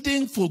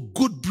breeding for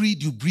good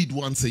breed, you breed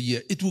once a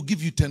year. It will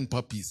give you 10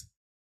 puppies.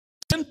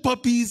 10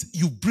 puppies,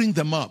 you bring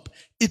them up.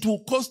 It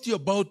will cost you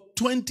about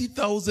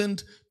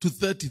 20,000 to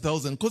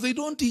 30,000 because they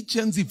don't eat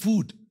Shenzi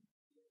food.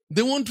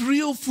 They want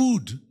real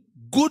food,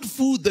 good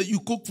food that you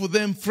cook for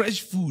them,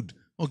 fresh food,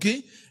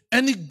 okay?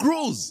 And it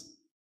grows.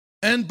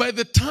 And by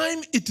the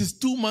time it is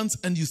 2 months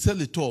and you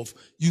sell it off,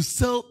 you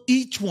sell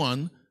each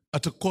one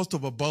at a cost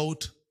of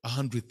about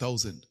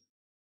 100,000.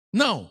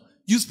 Now,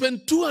 you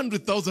spend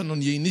 200,000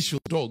 on your initial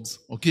dogs,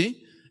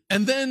 okay?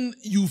 And then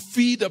you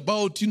feed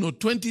about,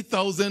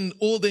 20,000,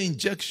 all the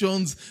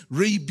injections,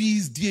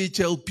 rabies,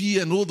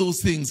 DHLP, and all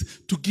those things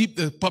to keep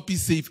the puppy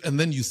safe, and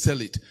then you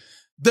sell it.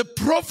 The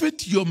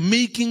profit you're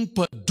making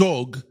per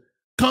dog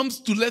comes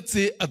to, let's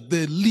say, at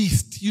the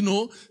least,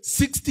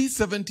 60,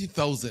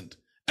 70,000.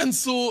 And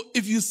so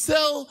if you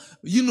sell,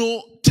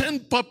 10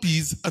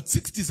 puppies at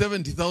 60,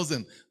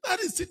 70,000, that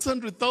is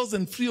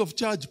 600,000 free of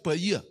charge per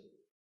year.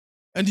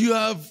 And you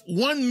have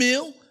 1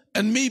 male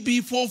and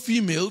maybe 4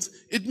 females,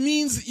 it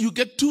means you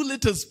get 2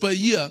 litters per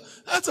year.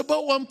 That's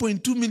about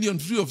 1.2 million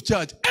free of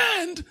charge.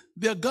 And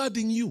they're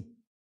guarding you.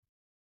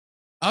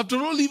 After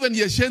all, even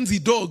your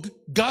Shenzi dog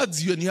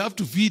guards you and you have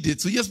to feed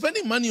it. So you're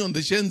spending money on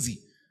the Shenzi.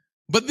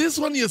 But this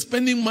one, you're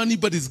spending money,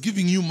 but it's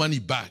giving you money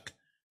back.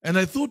 And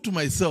I thought to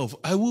myself,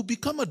 I will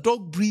become a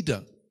dog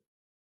breeder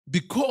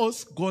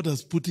because God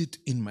has put it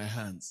in my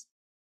hands.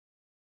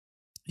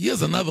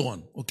 Here's another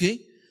one, okay?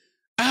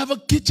 I have a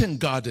kitchen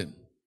garden.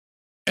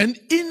 And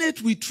in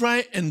it, we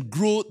try and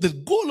grow. The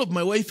goal of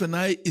my wife and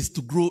I is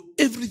to grow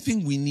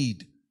everything we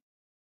need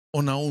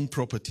on our own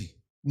property.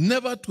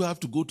 Never to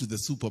have to go to the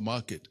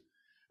supermarket.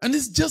 And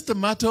it's just a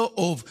matter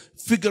of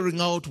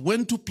figuring out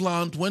when to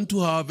plant, when to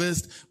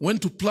harvest, when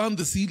to plant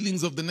the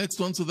seedlings of the next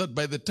one so that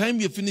by the time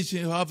you're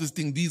finishing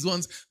harvesting these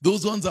ones,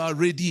 those ones are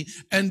ready,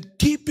 and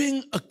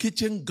keeping a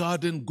kitchen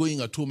garden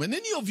going at home. And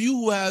any of you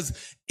who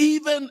has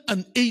even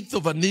 1/8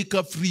 of an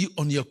acre free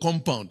on your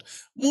compound,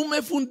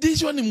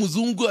 mumefundishwa ni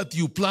muzungu that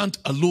you plant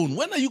alone.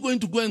 When are you going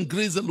to go and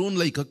graze alone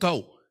like a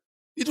cow?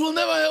 It will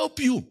never help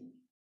you.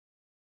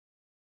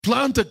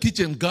 Plant a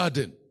kitchen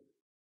garden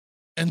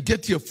and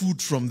get your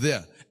food from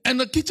there. And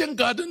a kitchen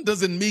garden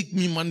doesn't make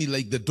me money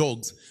like the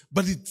dogs,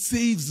 but it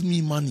saves me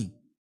money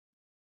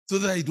so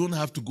that I don't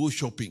have to go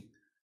shopping.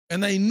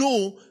 And I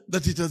know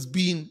that it has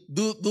been,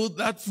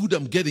 that food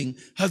I'm getting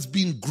has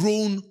been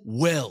grown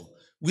well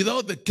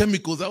without the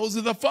chemicals. I was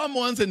with a farmer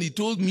once and he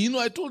told me,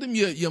 I told him,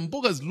 your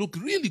mbogas look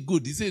really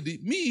good. He said,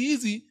 me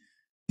easy.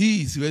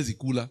 He is very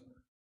cooler.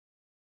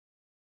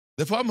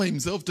 The farmer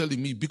himself telling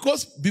me,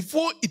 because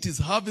before it is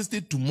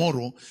harvested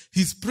tomorrow,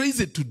 he sprays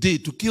it today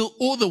to kill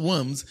all the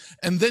worms,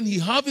 and then he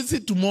harvests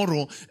it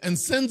tomorrow and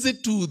sends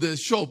it to the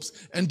shops,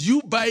 and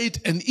you buy it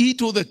and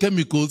eat all the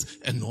chemicals,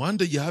 and no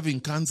wonder you're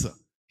having cancer.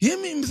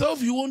 Him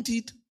himself, he won't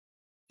eat.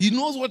 He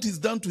knows what he's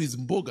done to his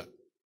mboga,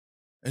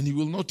 and he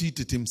will not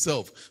eat it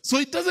himself. So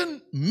it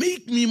doesn't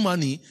make me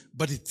money,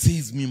 but it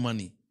saves me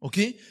money.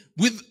 Okay?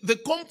 With the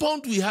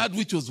compound we had,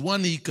 which was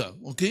 1 acre,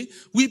 okay,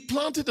 we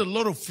planted a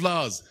lot of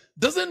flowers.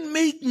 Doesn't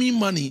make me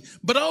money,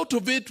 but out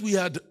of it we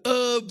had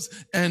herbs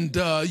and,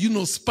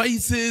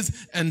 spices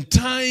and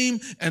thyme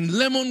and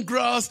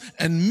lemongrass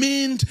and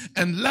mint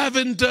and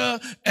lavender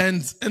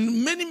and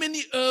many,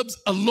 many herbs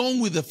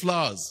along with the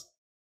flowers.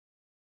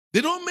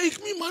 They don't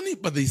make me money,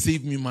 but they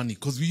save me money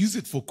because we use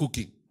it for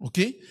cooking,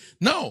 okay?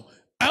 Now,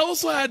 I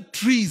also had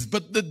trees,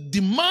 but the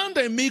demand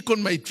I make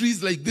on my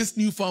trees, like this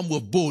new farm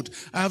we've bought,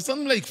 I have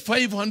something like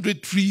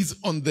 500 trees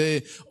on the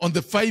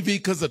 5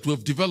 acres that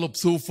we've developed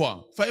so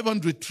far.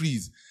 500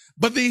 trees.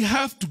 But they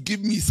have to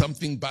give me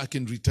something back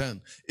in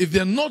return. If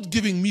they're not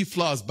giving me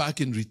flowers back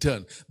in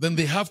return, then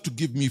they have to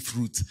give me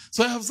fruits.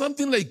 So I have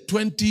something like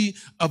 20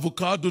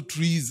 avocado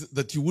trees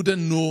that you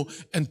wouldn't know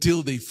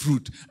until they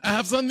fruit. I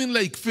have something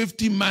like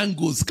 50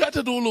 mangoes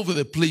scattered all over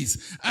the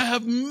place. I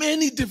have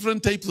many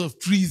different types of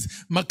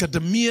trees,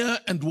 macadamia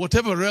and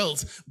whatever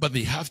else, but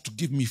they have to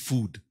give me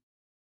food.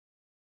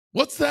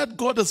 What's that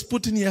God has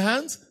put in your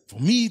hands? For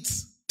me,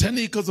 it's 10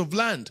 acres of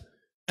land.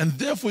 And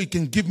therefore, he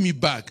can give me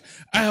back.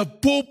 I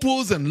have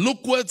pawpaws and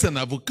loquats and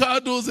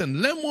avocados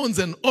and lemons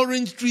and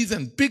orange trees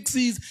and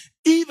pixies,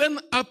 even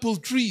apple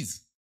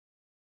trees,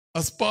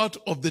 as part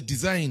of the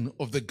design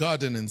of the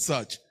garden and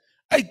such.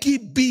 I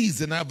keep bees,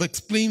 and I've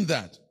explained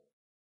that.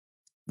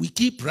 We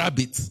keep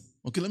rabbits.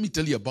 Okay, let me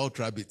tell you about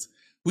rabbits.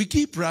 We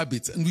keep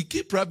rabbits, and we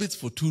keep rabbits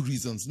for two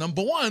reasons.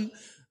 Number one,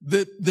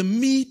 the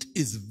meat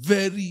is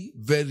very,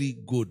 very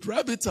good.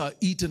 Rabbits are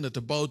eaten at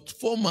about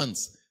 4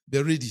 months.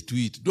 They're ready to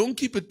eat. Don't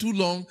keep it too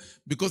long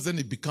because then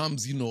it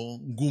becomes,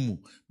 ngumu.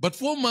 But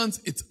 4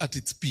 months, it's at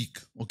its peak,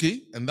 okay?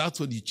 And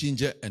that's when you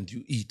change it and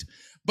you eat.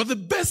 But the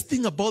best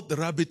thing about the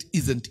rabbit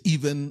isn't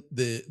even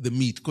the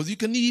meat. Because you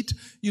can eat,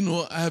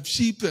 I have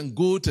sheep and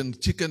goat and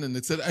chicken and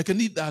etc. I can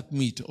eat that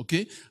meat,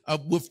 okay?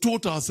 We've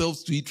taught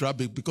ourselves to eat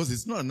rabbit because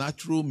it's not a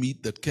natural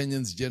meat that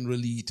Kenyans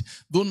generally eat.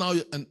 Though now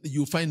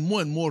you find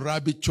more and more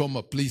rabbit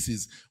choma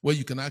places where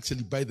you can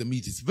actually buy the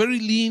meat. It's very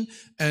lean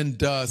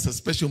and it's a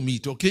special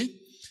meat, okay?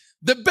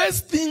 The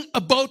best thing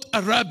about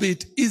a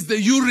rabbit is the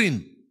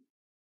urine.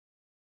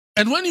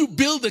 And when you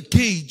build a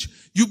cage,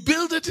 you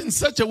build it in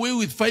such a way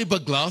with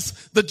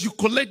fiberglass that you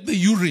collect the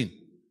urine.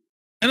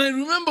 And I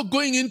remember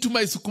going into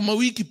my sukuma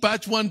wiki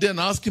patch one day and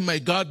asking my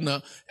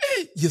gardener,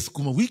 hey, your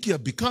sukuma wiki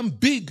have become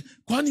big.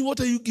 Kwani,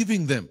 what are you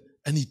giving them?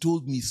 And he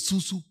told me,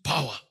 susu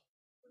power.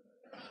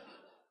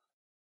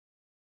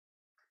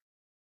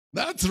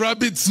 That's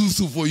rabbit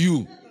susu for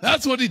you.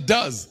 That's what it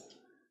does.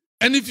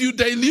 And if you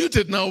dilute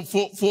it now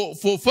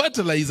for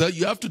fertilizer,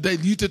 you have to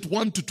dilute it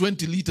 1 to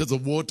 20 liters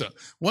of water.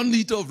 1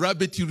 liter of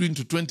rabbit urine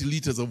to 20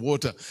 liters of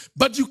water.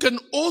 But you can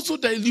also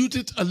dilute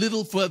it a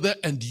little further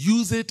and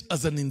use it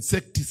as an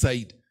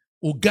insecticide,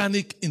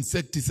 organic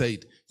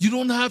insecticide. You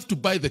don't have to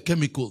buy the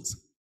chemicals,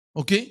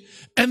 okay?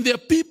 And there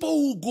are people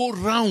who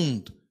go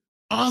around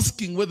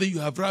asking whether you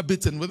have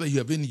rabbits and whether you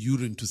have any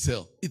urine to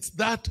sell. It's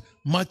that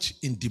much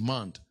in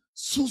demand.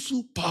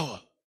 Susu power.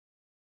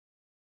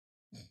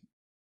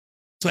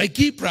 So I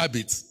keep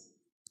rabbits.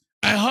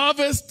 I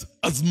harvest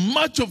as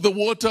much of the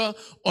water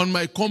on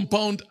my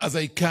compound as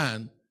I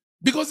can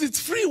because it's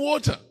free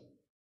water.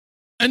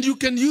 And you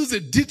can use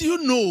it. Did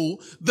you know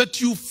that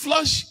you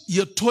flush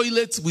your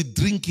toilets with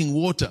drinking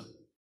water?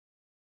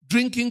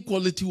 Drinking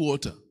quality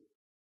water.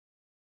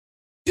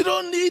 You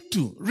don't need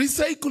to.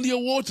 Recycle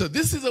your water.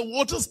 This is a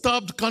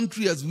water-starved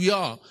country as we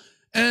are.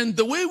 And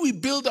the way we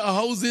build our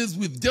houses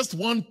with just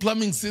one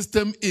plumbing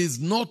system is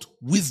not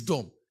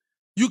wisdom.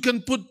 You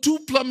can put 2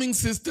 plumbing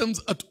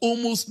systems at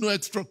almost no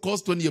extra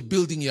cost when you're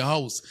building your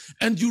house.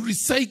 And you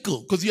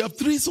recycle, because you have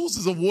 3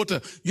 sources of water.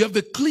 You have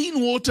the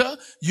clean water,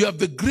 you have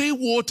the gray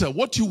water,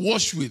 what you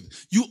wash with.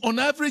 You, on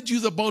average,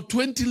 use about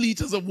 20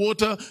 liters of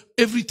water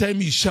every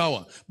time you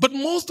shower. But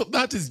most of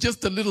that is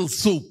just a little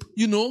soap,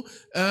 you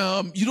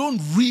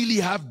don't really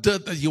have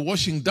dirt that you're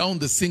washing down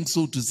the sink,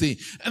 so to say.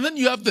 And then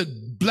you have the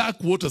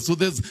black water. So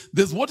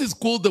there's what is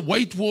called the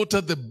white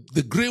water,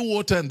 the gray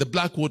water, and the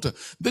black water.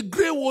 The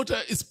gray water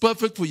is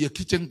perfect for your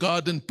kitchen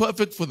garden,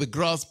 perfect for the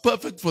grass,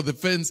 perfect for the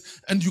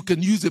fence, and you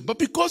can use it. But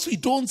because we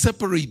don't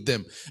separate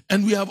them,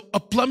 and we have a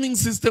plumbing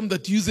system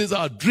that uses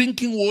our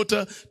drinking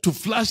water to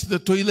flush the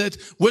toilet,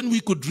 when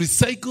we could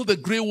recycle the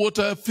gray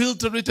water,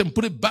 filter it, and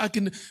put it back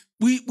in,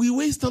 we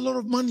waste a lot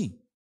of money.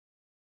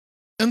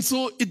 And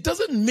so it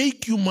doesn't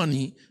make you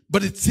money,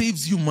 but it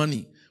saves you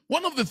money.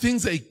 One of the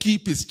things I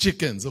keep is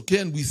chickens, okay?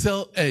 And we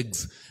sell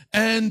eggs.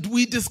 And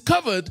we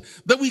discovered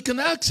that we can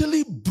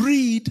actually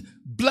breed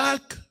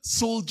black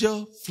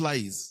soldier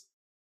flies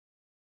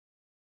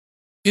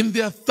in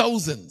their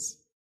thousands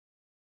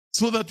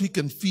so that we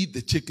can feed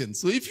the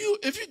chickens. So if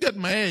you get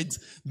my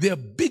eggs, they are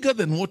bigger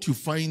than what you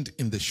find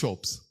in the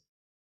shops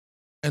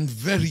and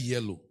very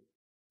yellow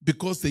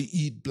because they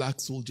eat black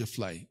soldier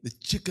fly. The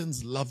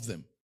chickens love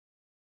them.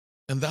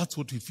 And that's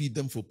what we feed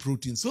them for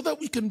protein so that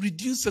we can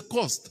reduce the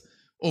cost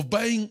of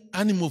buying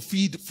animal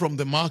feed from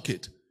the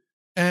market.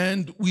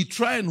 And we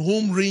try and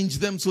home range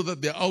them so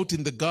that they're out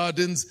in the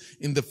gardens,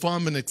 in the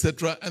farm, and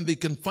etc. And they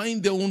can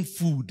find their own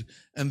food.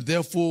 And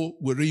therefore,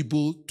 we're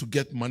able to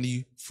get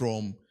money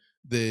from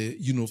the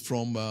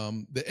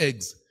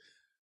eggs.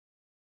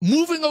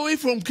 Moving away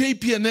from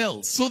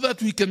KPNL so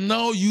that we can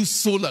now use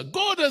solar.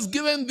 God has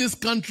given this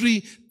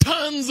country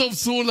tons of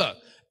solar.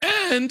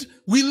 And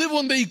we live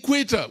on the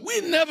equator.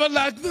 We never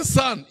lack the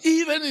sun.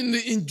 Even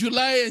in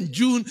July and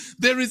June,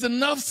 there is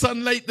enough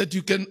sunlight that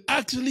you can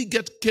actually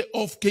get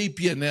off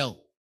KPNL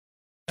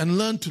and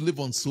learn to live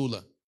on solar.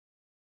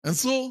 And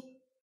so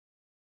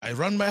I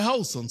run my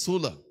house on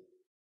solar.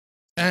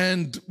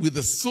 And with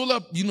the solar,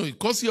 it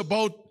costs you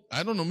about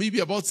I don't know, maybe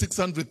about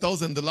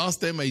 600,000 the last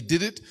time I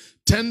did it,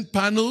 10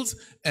 panels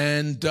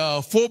and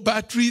 4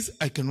 batteries,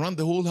 I can run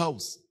the whole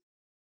house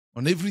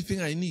on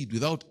everything I need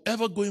without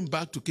ever going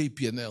back to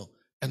KPNL.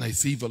 And I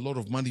save a lot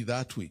of money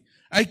that way.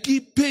 I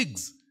keep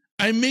pigs.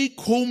 I make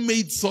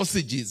homemade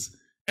sausages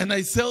and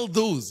I sell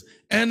those.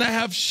 And I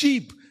have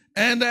sheep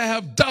and I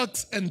have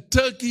ducks and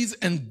turkeys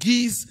and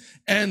geese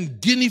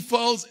and guinea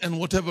fowls and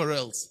whatever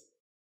else.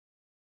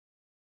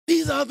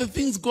 These are the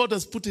things God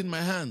has put in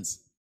my hands.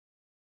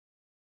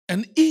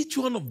 And each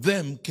one of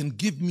them can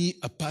give me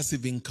a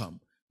passive income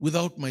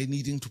without my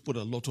needing to put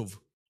a lot of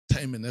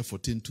time and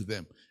effort into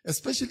them,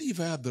 especially if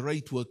I have the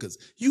right workers.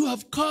 You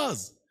have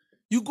cars.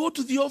 You go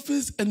to the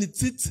office and it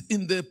sits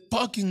in the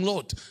parking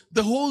lot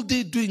the whole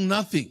day doing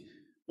nothing.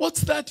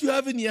 What's that you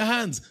have in your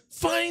hands?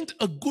 Find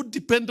a good,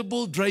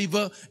 dependable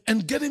driver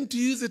and get him to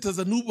use it as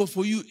an Uber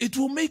for you. It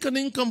will make an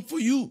income for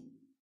you.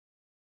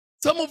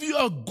 Some of you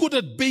are good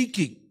at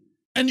baking,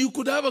 and you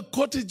could have a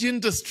cottage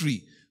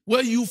industry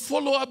where you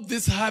follow up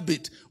this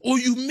habit, or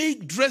you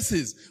make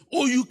dresses,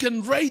 or you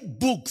can write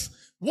books.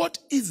 What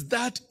is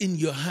that in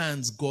your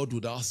hands, God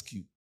would ask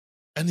you?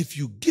 And if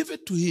you give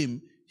it to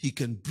him, he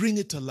can bring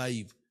it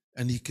alive,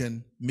 and he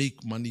can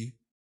make money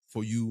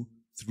for you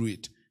through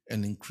it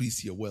and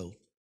increase your wealth.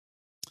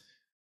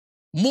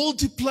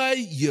 Multiply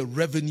your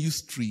revenue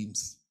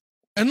streams.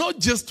 And not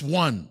just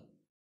one.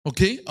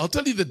 Okay? I'll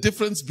tell you the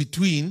difference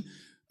between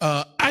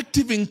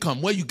active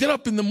income, where you get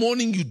up in the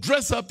morning, you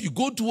dress up, you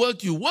go to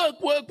work, you work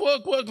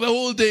the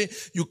whole day,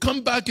 you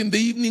come back in the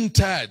evening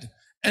tired.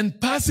 And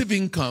passive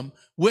income,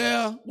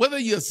 where whether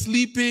you're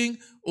sleeping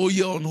or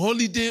you're on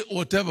holiday or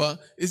whatever,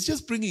 it's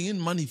just bringing in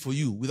money for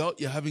you without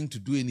you having to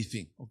do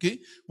anything, okay?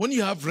 When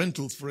you have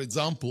rentals, for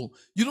example,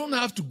 you don't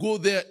have to go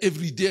there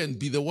every day and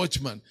be the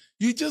watchman.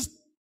 You just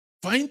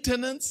find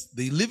tenants,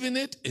 they live in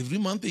it, every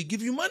month they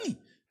give you money.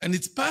 And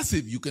it's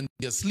passive. You can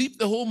be asleep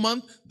the whole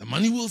month, the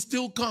money will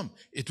still come.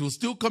 It will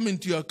still come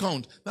into your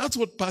account. That's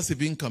what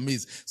passive income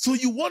is. So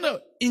you want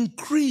to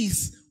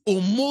increase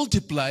or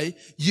multiply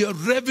your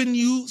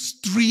revenue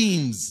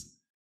streams,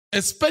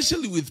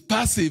 especially with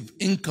passive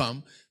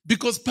income,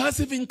 because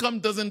passive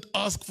income doesn't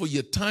ask for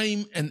your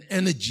time and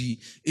energy.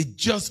 It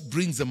just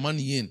brings the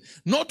money in.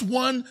 Not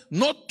one,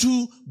 not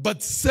two,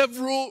 but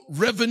several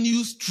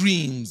revenue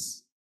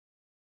streams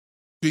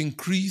to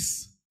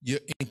increase your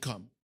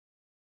income.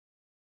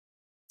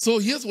 So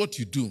here's what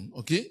you do,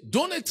 okay?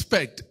 Don't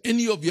expect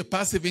any of your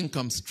passive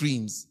income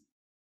streams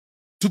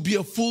to be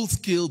a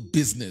full-scale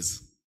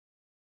business.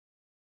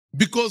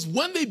 Because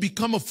when they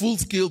become a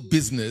full-scale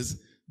business,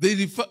 they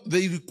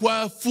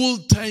require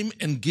full-time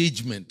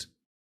engagement,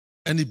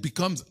 and it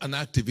becomes an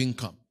active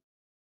income.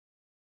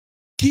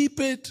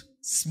 Keep it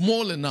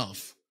small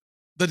enough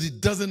that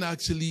it doesn't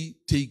actually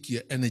take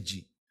your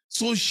energy.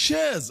 So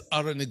shares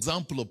are an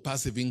example of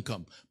passive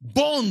income.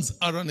 Bonds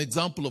are an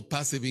example of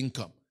passive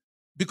income.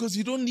 Because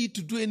you don't need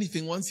to do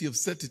anything once you've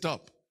set it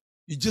up.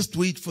 You just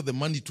wait for the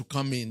money to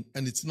come in,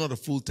 and it's not a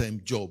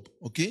full-time job,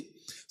 okay?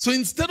 So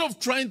instead of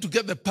trying to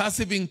get the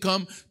passive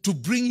income to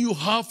bring you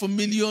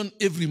 $500,000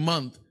 every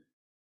month,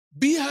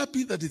 be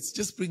happy that it's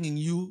just bringing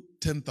you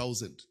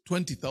 10,000,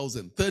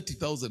 20,000,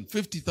 30,000,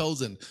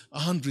 50,000,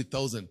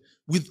 100,000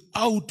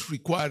 without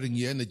requiring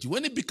your energy.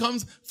 When it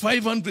becomes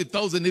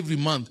 500,000 every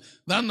month,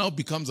 that now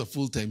becomes a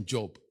full-time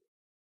job.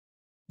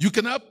 You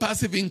can have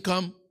passive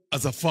income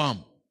as a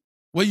farm,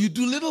 where you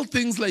do little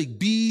things like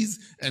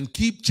bees and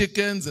keep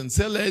chickens and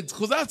sell eggs,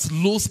 because that's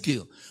low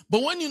scale.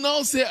 But when you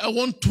now say, I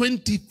want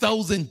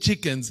 20,000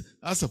 chickens,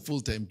 that's a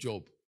full-time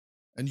job.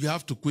 And you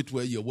have to quit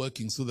where you're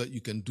working so that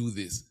you can do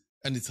this.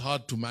 And it's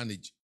hard to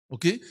manage.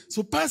 Okay?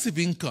 So passive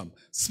income,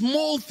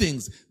 small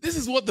things. This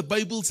is what the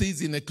Bible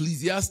says in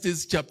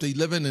Ecclesiastes chapter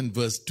 11 and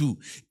verse 2.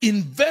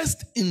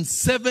 Invest in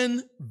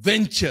 7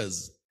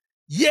 ventures.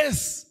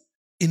 Yes,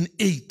 in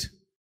 8.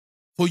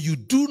 For you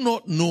do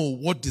not know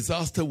what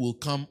disaster will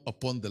come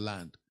upon the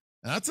land.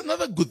 And that's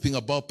another good thing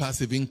about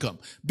passive income.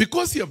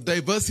 Because you have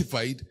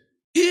diversified,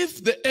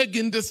 if the egg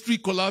industry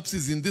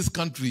collapses in this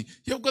country,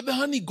 you've got the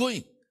honey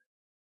going.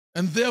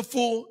 And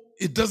therefore,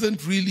 it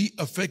doesn't really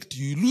affect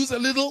you. You lose a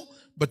little,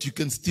 but you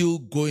can still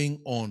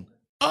going on.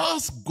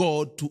 Ask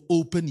God to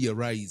open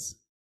your eyes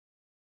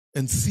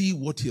and see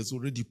what he has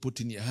already put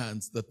in your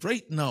hands, that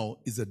right now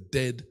is a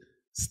dead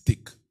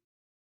stick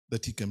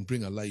that he can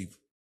bring alive.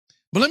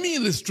 But let me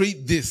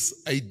illustrate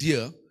this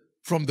idea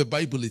from the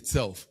Bible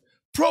itself.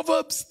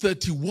 Proverbs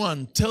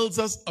 31 tells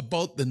us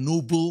about the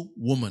noble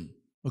woman.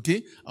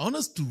 Okay? I want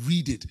us to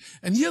read it.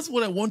 And here's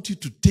what I want you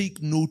to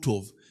take note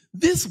of.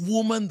 This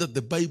woman that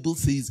the Bible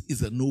says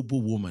is a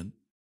noble woman,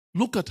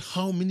 look at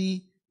how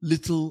many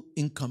little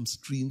income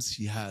streams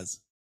she has.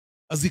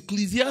 As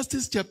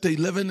Ecclesiastes chapter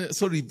 11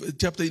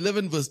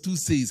 verse 2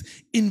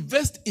 says,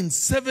 invest in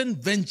 7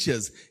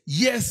 ventures,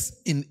 yes,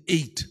 in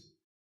 8.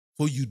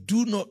 For you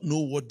do not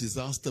know what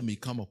disaster may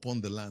come upon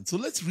the land. So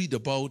let's read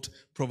about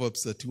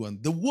Proverbs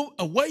 31.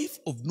 A wife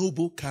of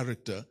noble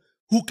character,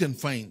 who can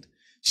find?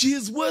 She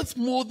is worth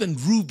more than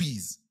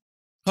rubies.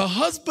 Her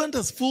husband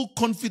has full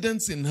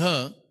confidence in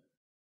her,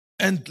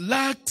 and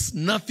lacks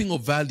nothing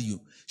of value.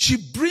 She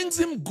brings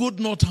him good,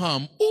 not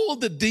harm, all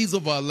the days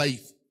of her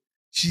life.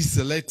 She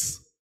selects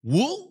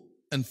wool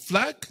and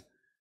flax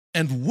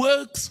and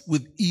works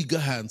with eager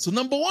hands. So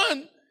number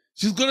one,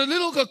 she's got a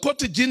little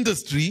cottage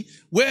industry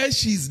where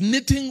she's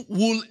knitting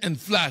wool and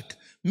flax,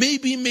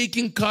 maybe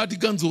making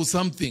cardigans or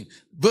something.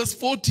 Verse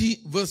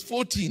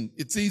 14,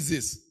 it says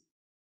this.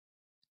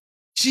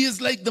 She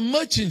is like the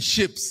merchant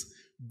ships,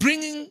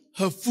 bringing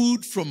her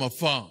food from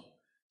afar.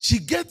 She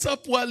gets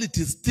up while it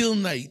is still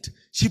night.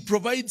 She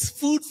provides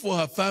food for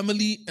her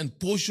family and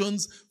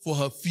portions for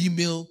her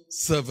female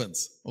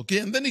servants. Okay,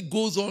 and then it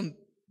goes on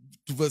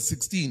to verse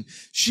 16.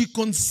 She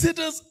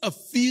considers a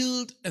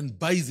field and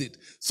buys it.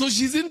 So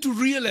she's into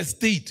real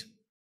estate.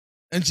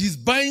 And she's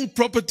buying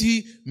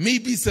property,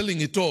 maybe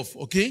selling it off,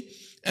 okay?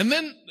 And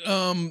then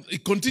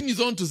it continues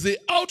on to say,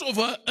 out of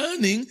her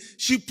earning,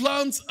 she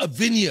plants a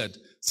vineyard.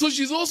 So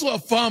she's also a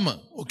farmer,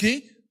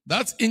 okay?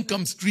 That's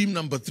income stream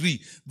number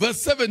 3.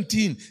 Verse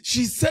 17,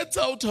 she sets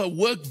out her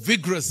work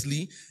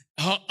vigorously.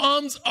 Her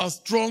arms are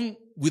strong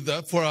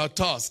for her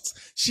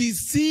tasks. She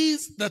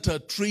sees that her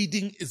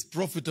trading is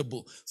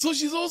profitable. So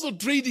she's also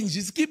trading.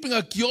 She's keeping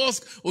a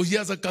kiosk, or she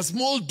has a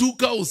small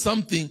duka or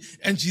something,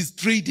 and she's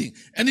trading.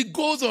 And it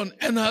goes on.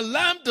 And her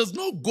lamp does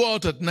not go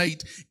out at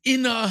night.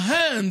 In her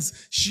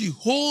hands, she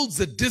holds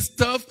a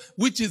distaff,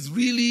 which is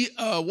really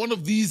one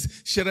of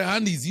these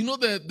sherehanis. You know,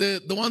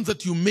 the ones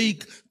that you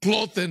make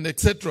cloth and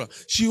etc.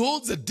 She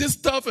holds a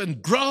distaff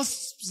and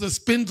grasps a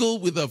spindle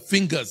with her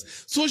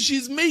fingers. So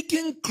she's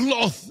making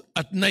cloth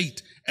at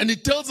night. And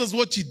it tells us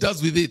what she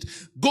does with it.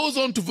 Goes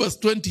on to verse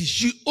 20.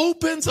 She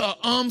opens her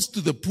arms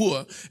to the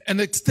poor and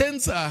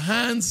extends her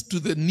hands to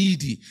the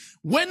needy.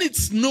 When it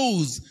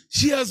snows,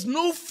 she has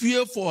no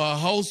fear for her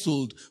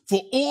household,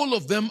 for all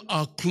of them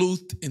are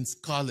clothed in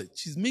scarlet.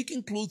 She's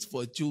making clothes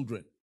for her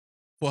children,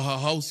 for her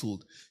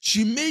household.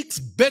 She makes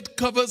bed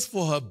covers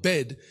for her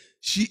bed.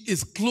 She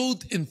is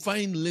clothed in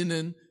fine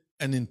linen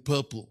and in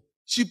purple.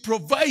 She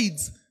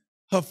provides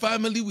her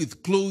family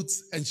with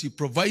clothes, and she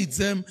provides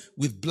them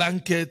with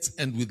blankets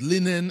and with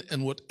linen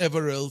and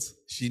whatever else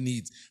she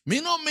needs. May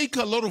not make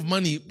a lot of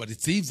money, but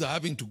it saves her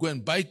having to go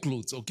and buy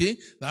clothes, okay?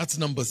 That's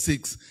number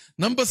 6.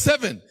 Number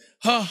 7,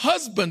 her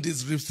husband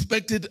is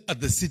respected at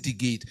the city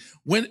gate,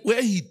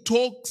 where he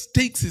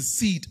takes his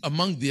seat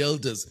among the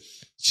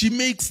elders. She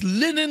makes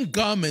linen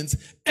garments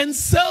and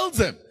sells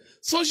them.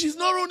 So she's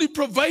not only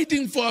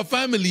providing for her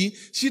family,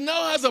 she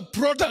now has a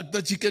product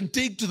that she can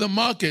take to the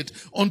market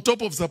on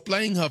top of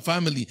supplying her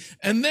family.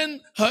 And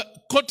then her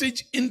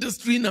cottage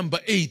industry number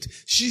 8,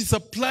 she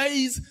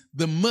supplies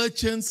the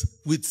merchants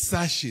with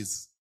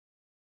sashes,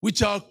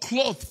 which are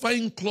cloth,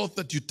 fine cloth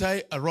that you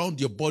tie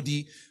around your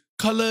body,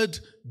 colored,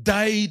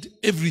 dyed,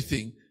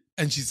 everything.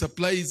 And she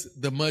supplies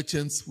the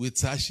merchants with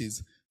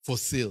sashes for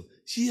sale.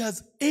 She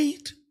has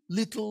 8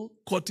 little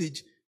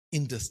cottage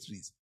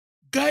industries.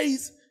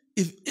 Guys,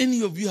 if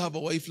any of you have a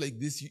wife like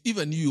this,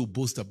 even you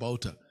boast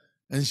about her.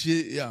 And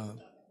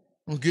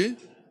okay?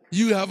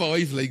 You have a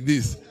wife like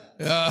this.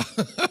 Yeah.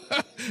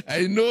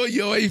 I know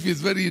your wife is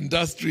very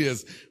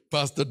industrious,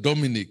 Pastor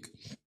Dominic.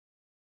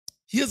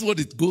 Here's what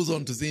it goes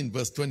on to say in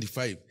verse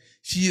 25.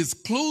 She is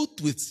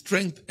clothed with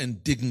strength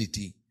and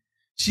dignity.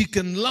 She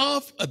can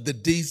laugh at the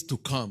days to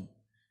come.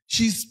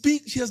 She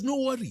has no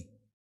worry.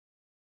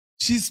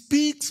 She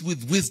speaks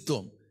with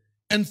wisdom,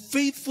 and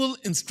faithful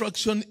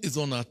instruction is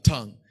on her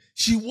tongue.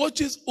 She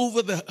watches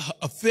over the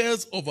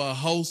affairs of her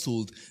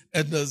household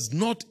and does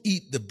not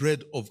eat the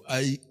bread of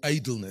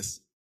idleness.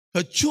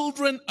 Her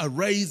children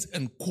arise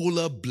and call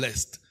her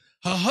blessed.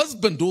 Her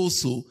husband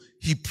also,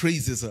 he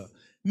praises her.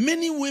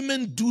 Many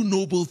women do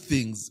noble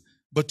things,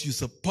 but you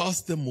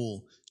surpass them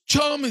all.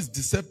 Charm is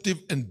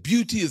deceptive and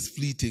beauty is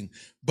fleeting,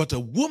 but a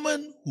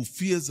woman who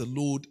fears the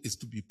Lord is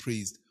to be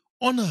praised.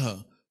 Honor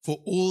her for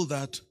all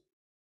that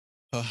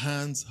her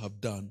hands have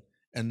done,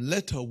 and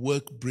let her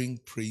work bring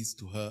praise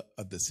to her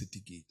at the city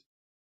gate.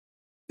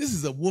 This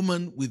is a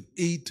woman with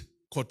 8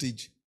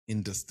 cottage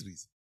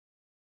industries.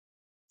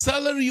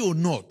 Salary or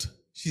not,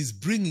 she's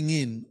bringing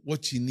in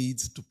what she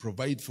needs to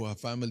provide for her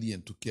family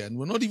and to care. And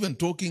we're not even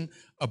talking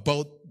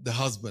about the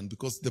husband,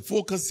 because the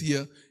focus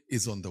here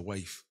is on the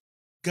wife.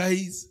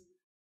 Guys,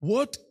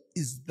 what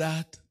is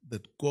that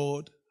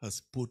God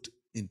has put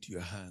into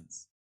your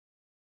hands?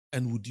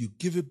 And would you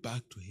give it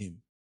back to him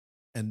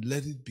and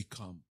let it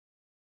become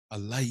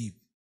alive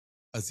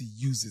as he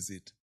uses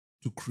it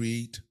to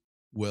create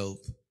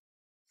wealth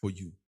for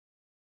you?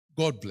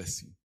 God bless you.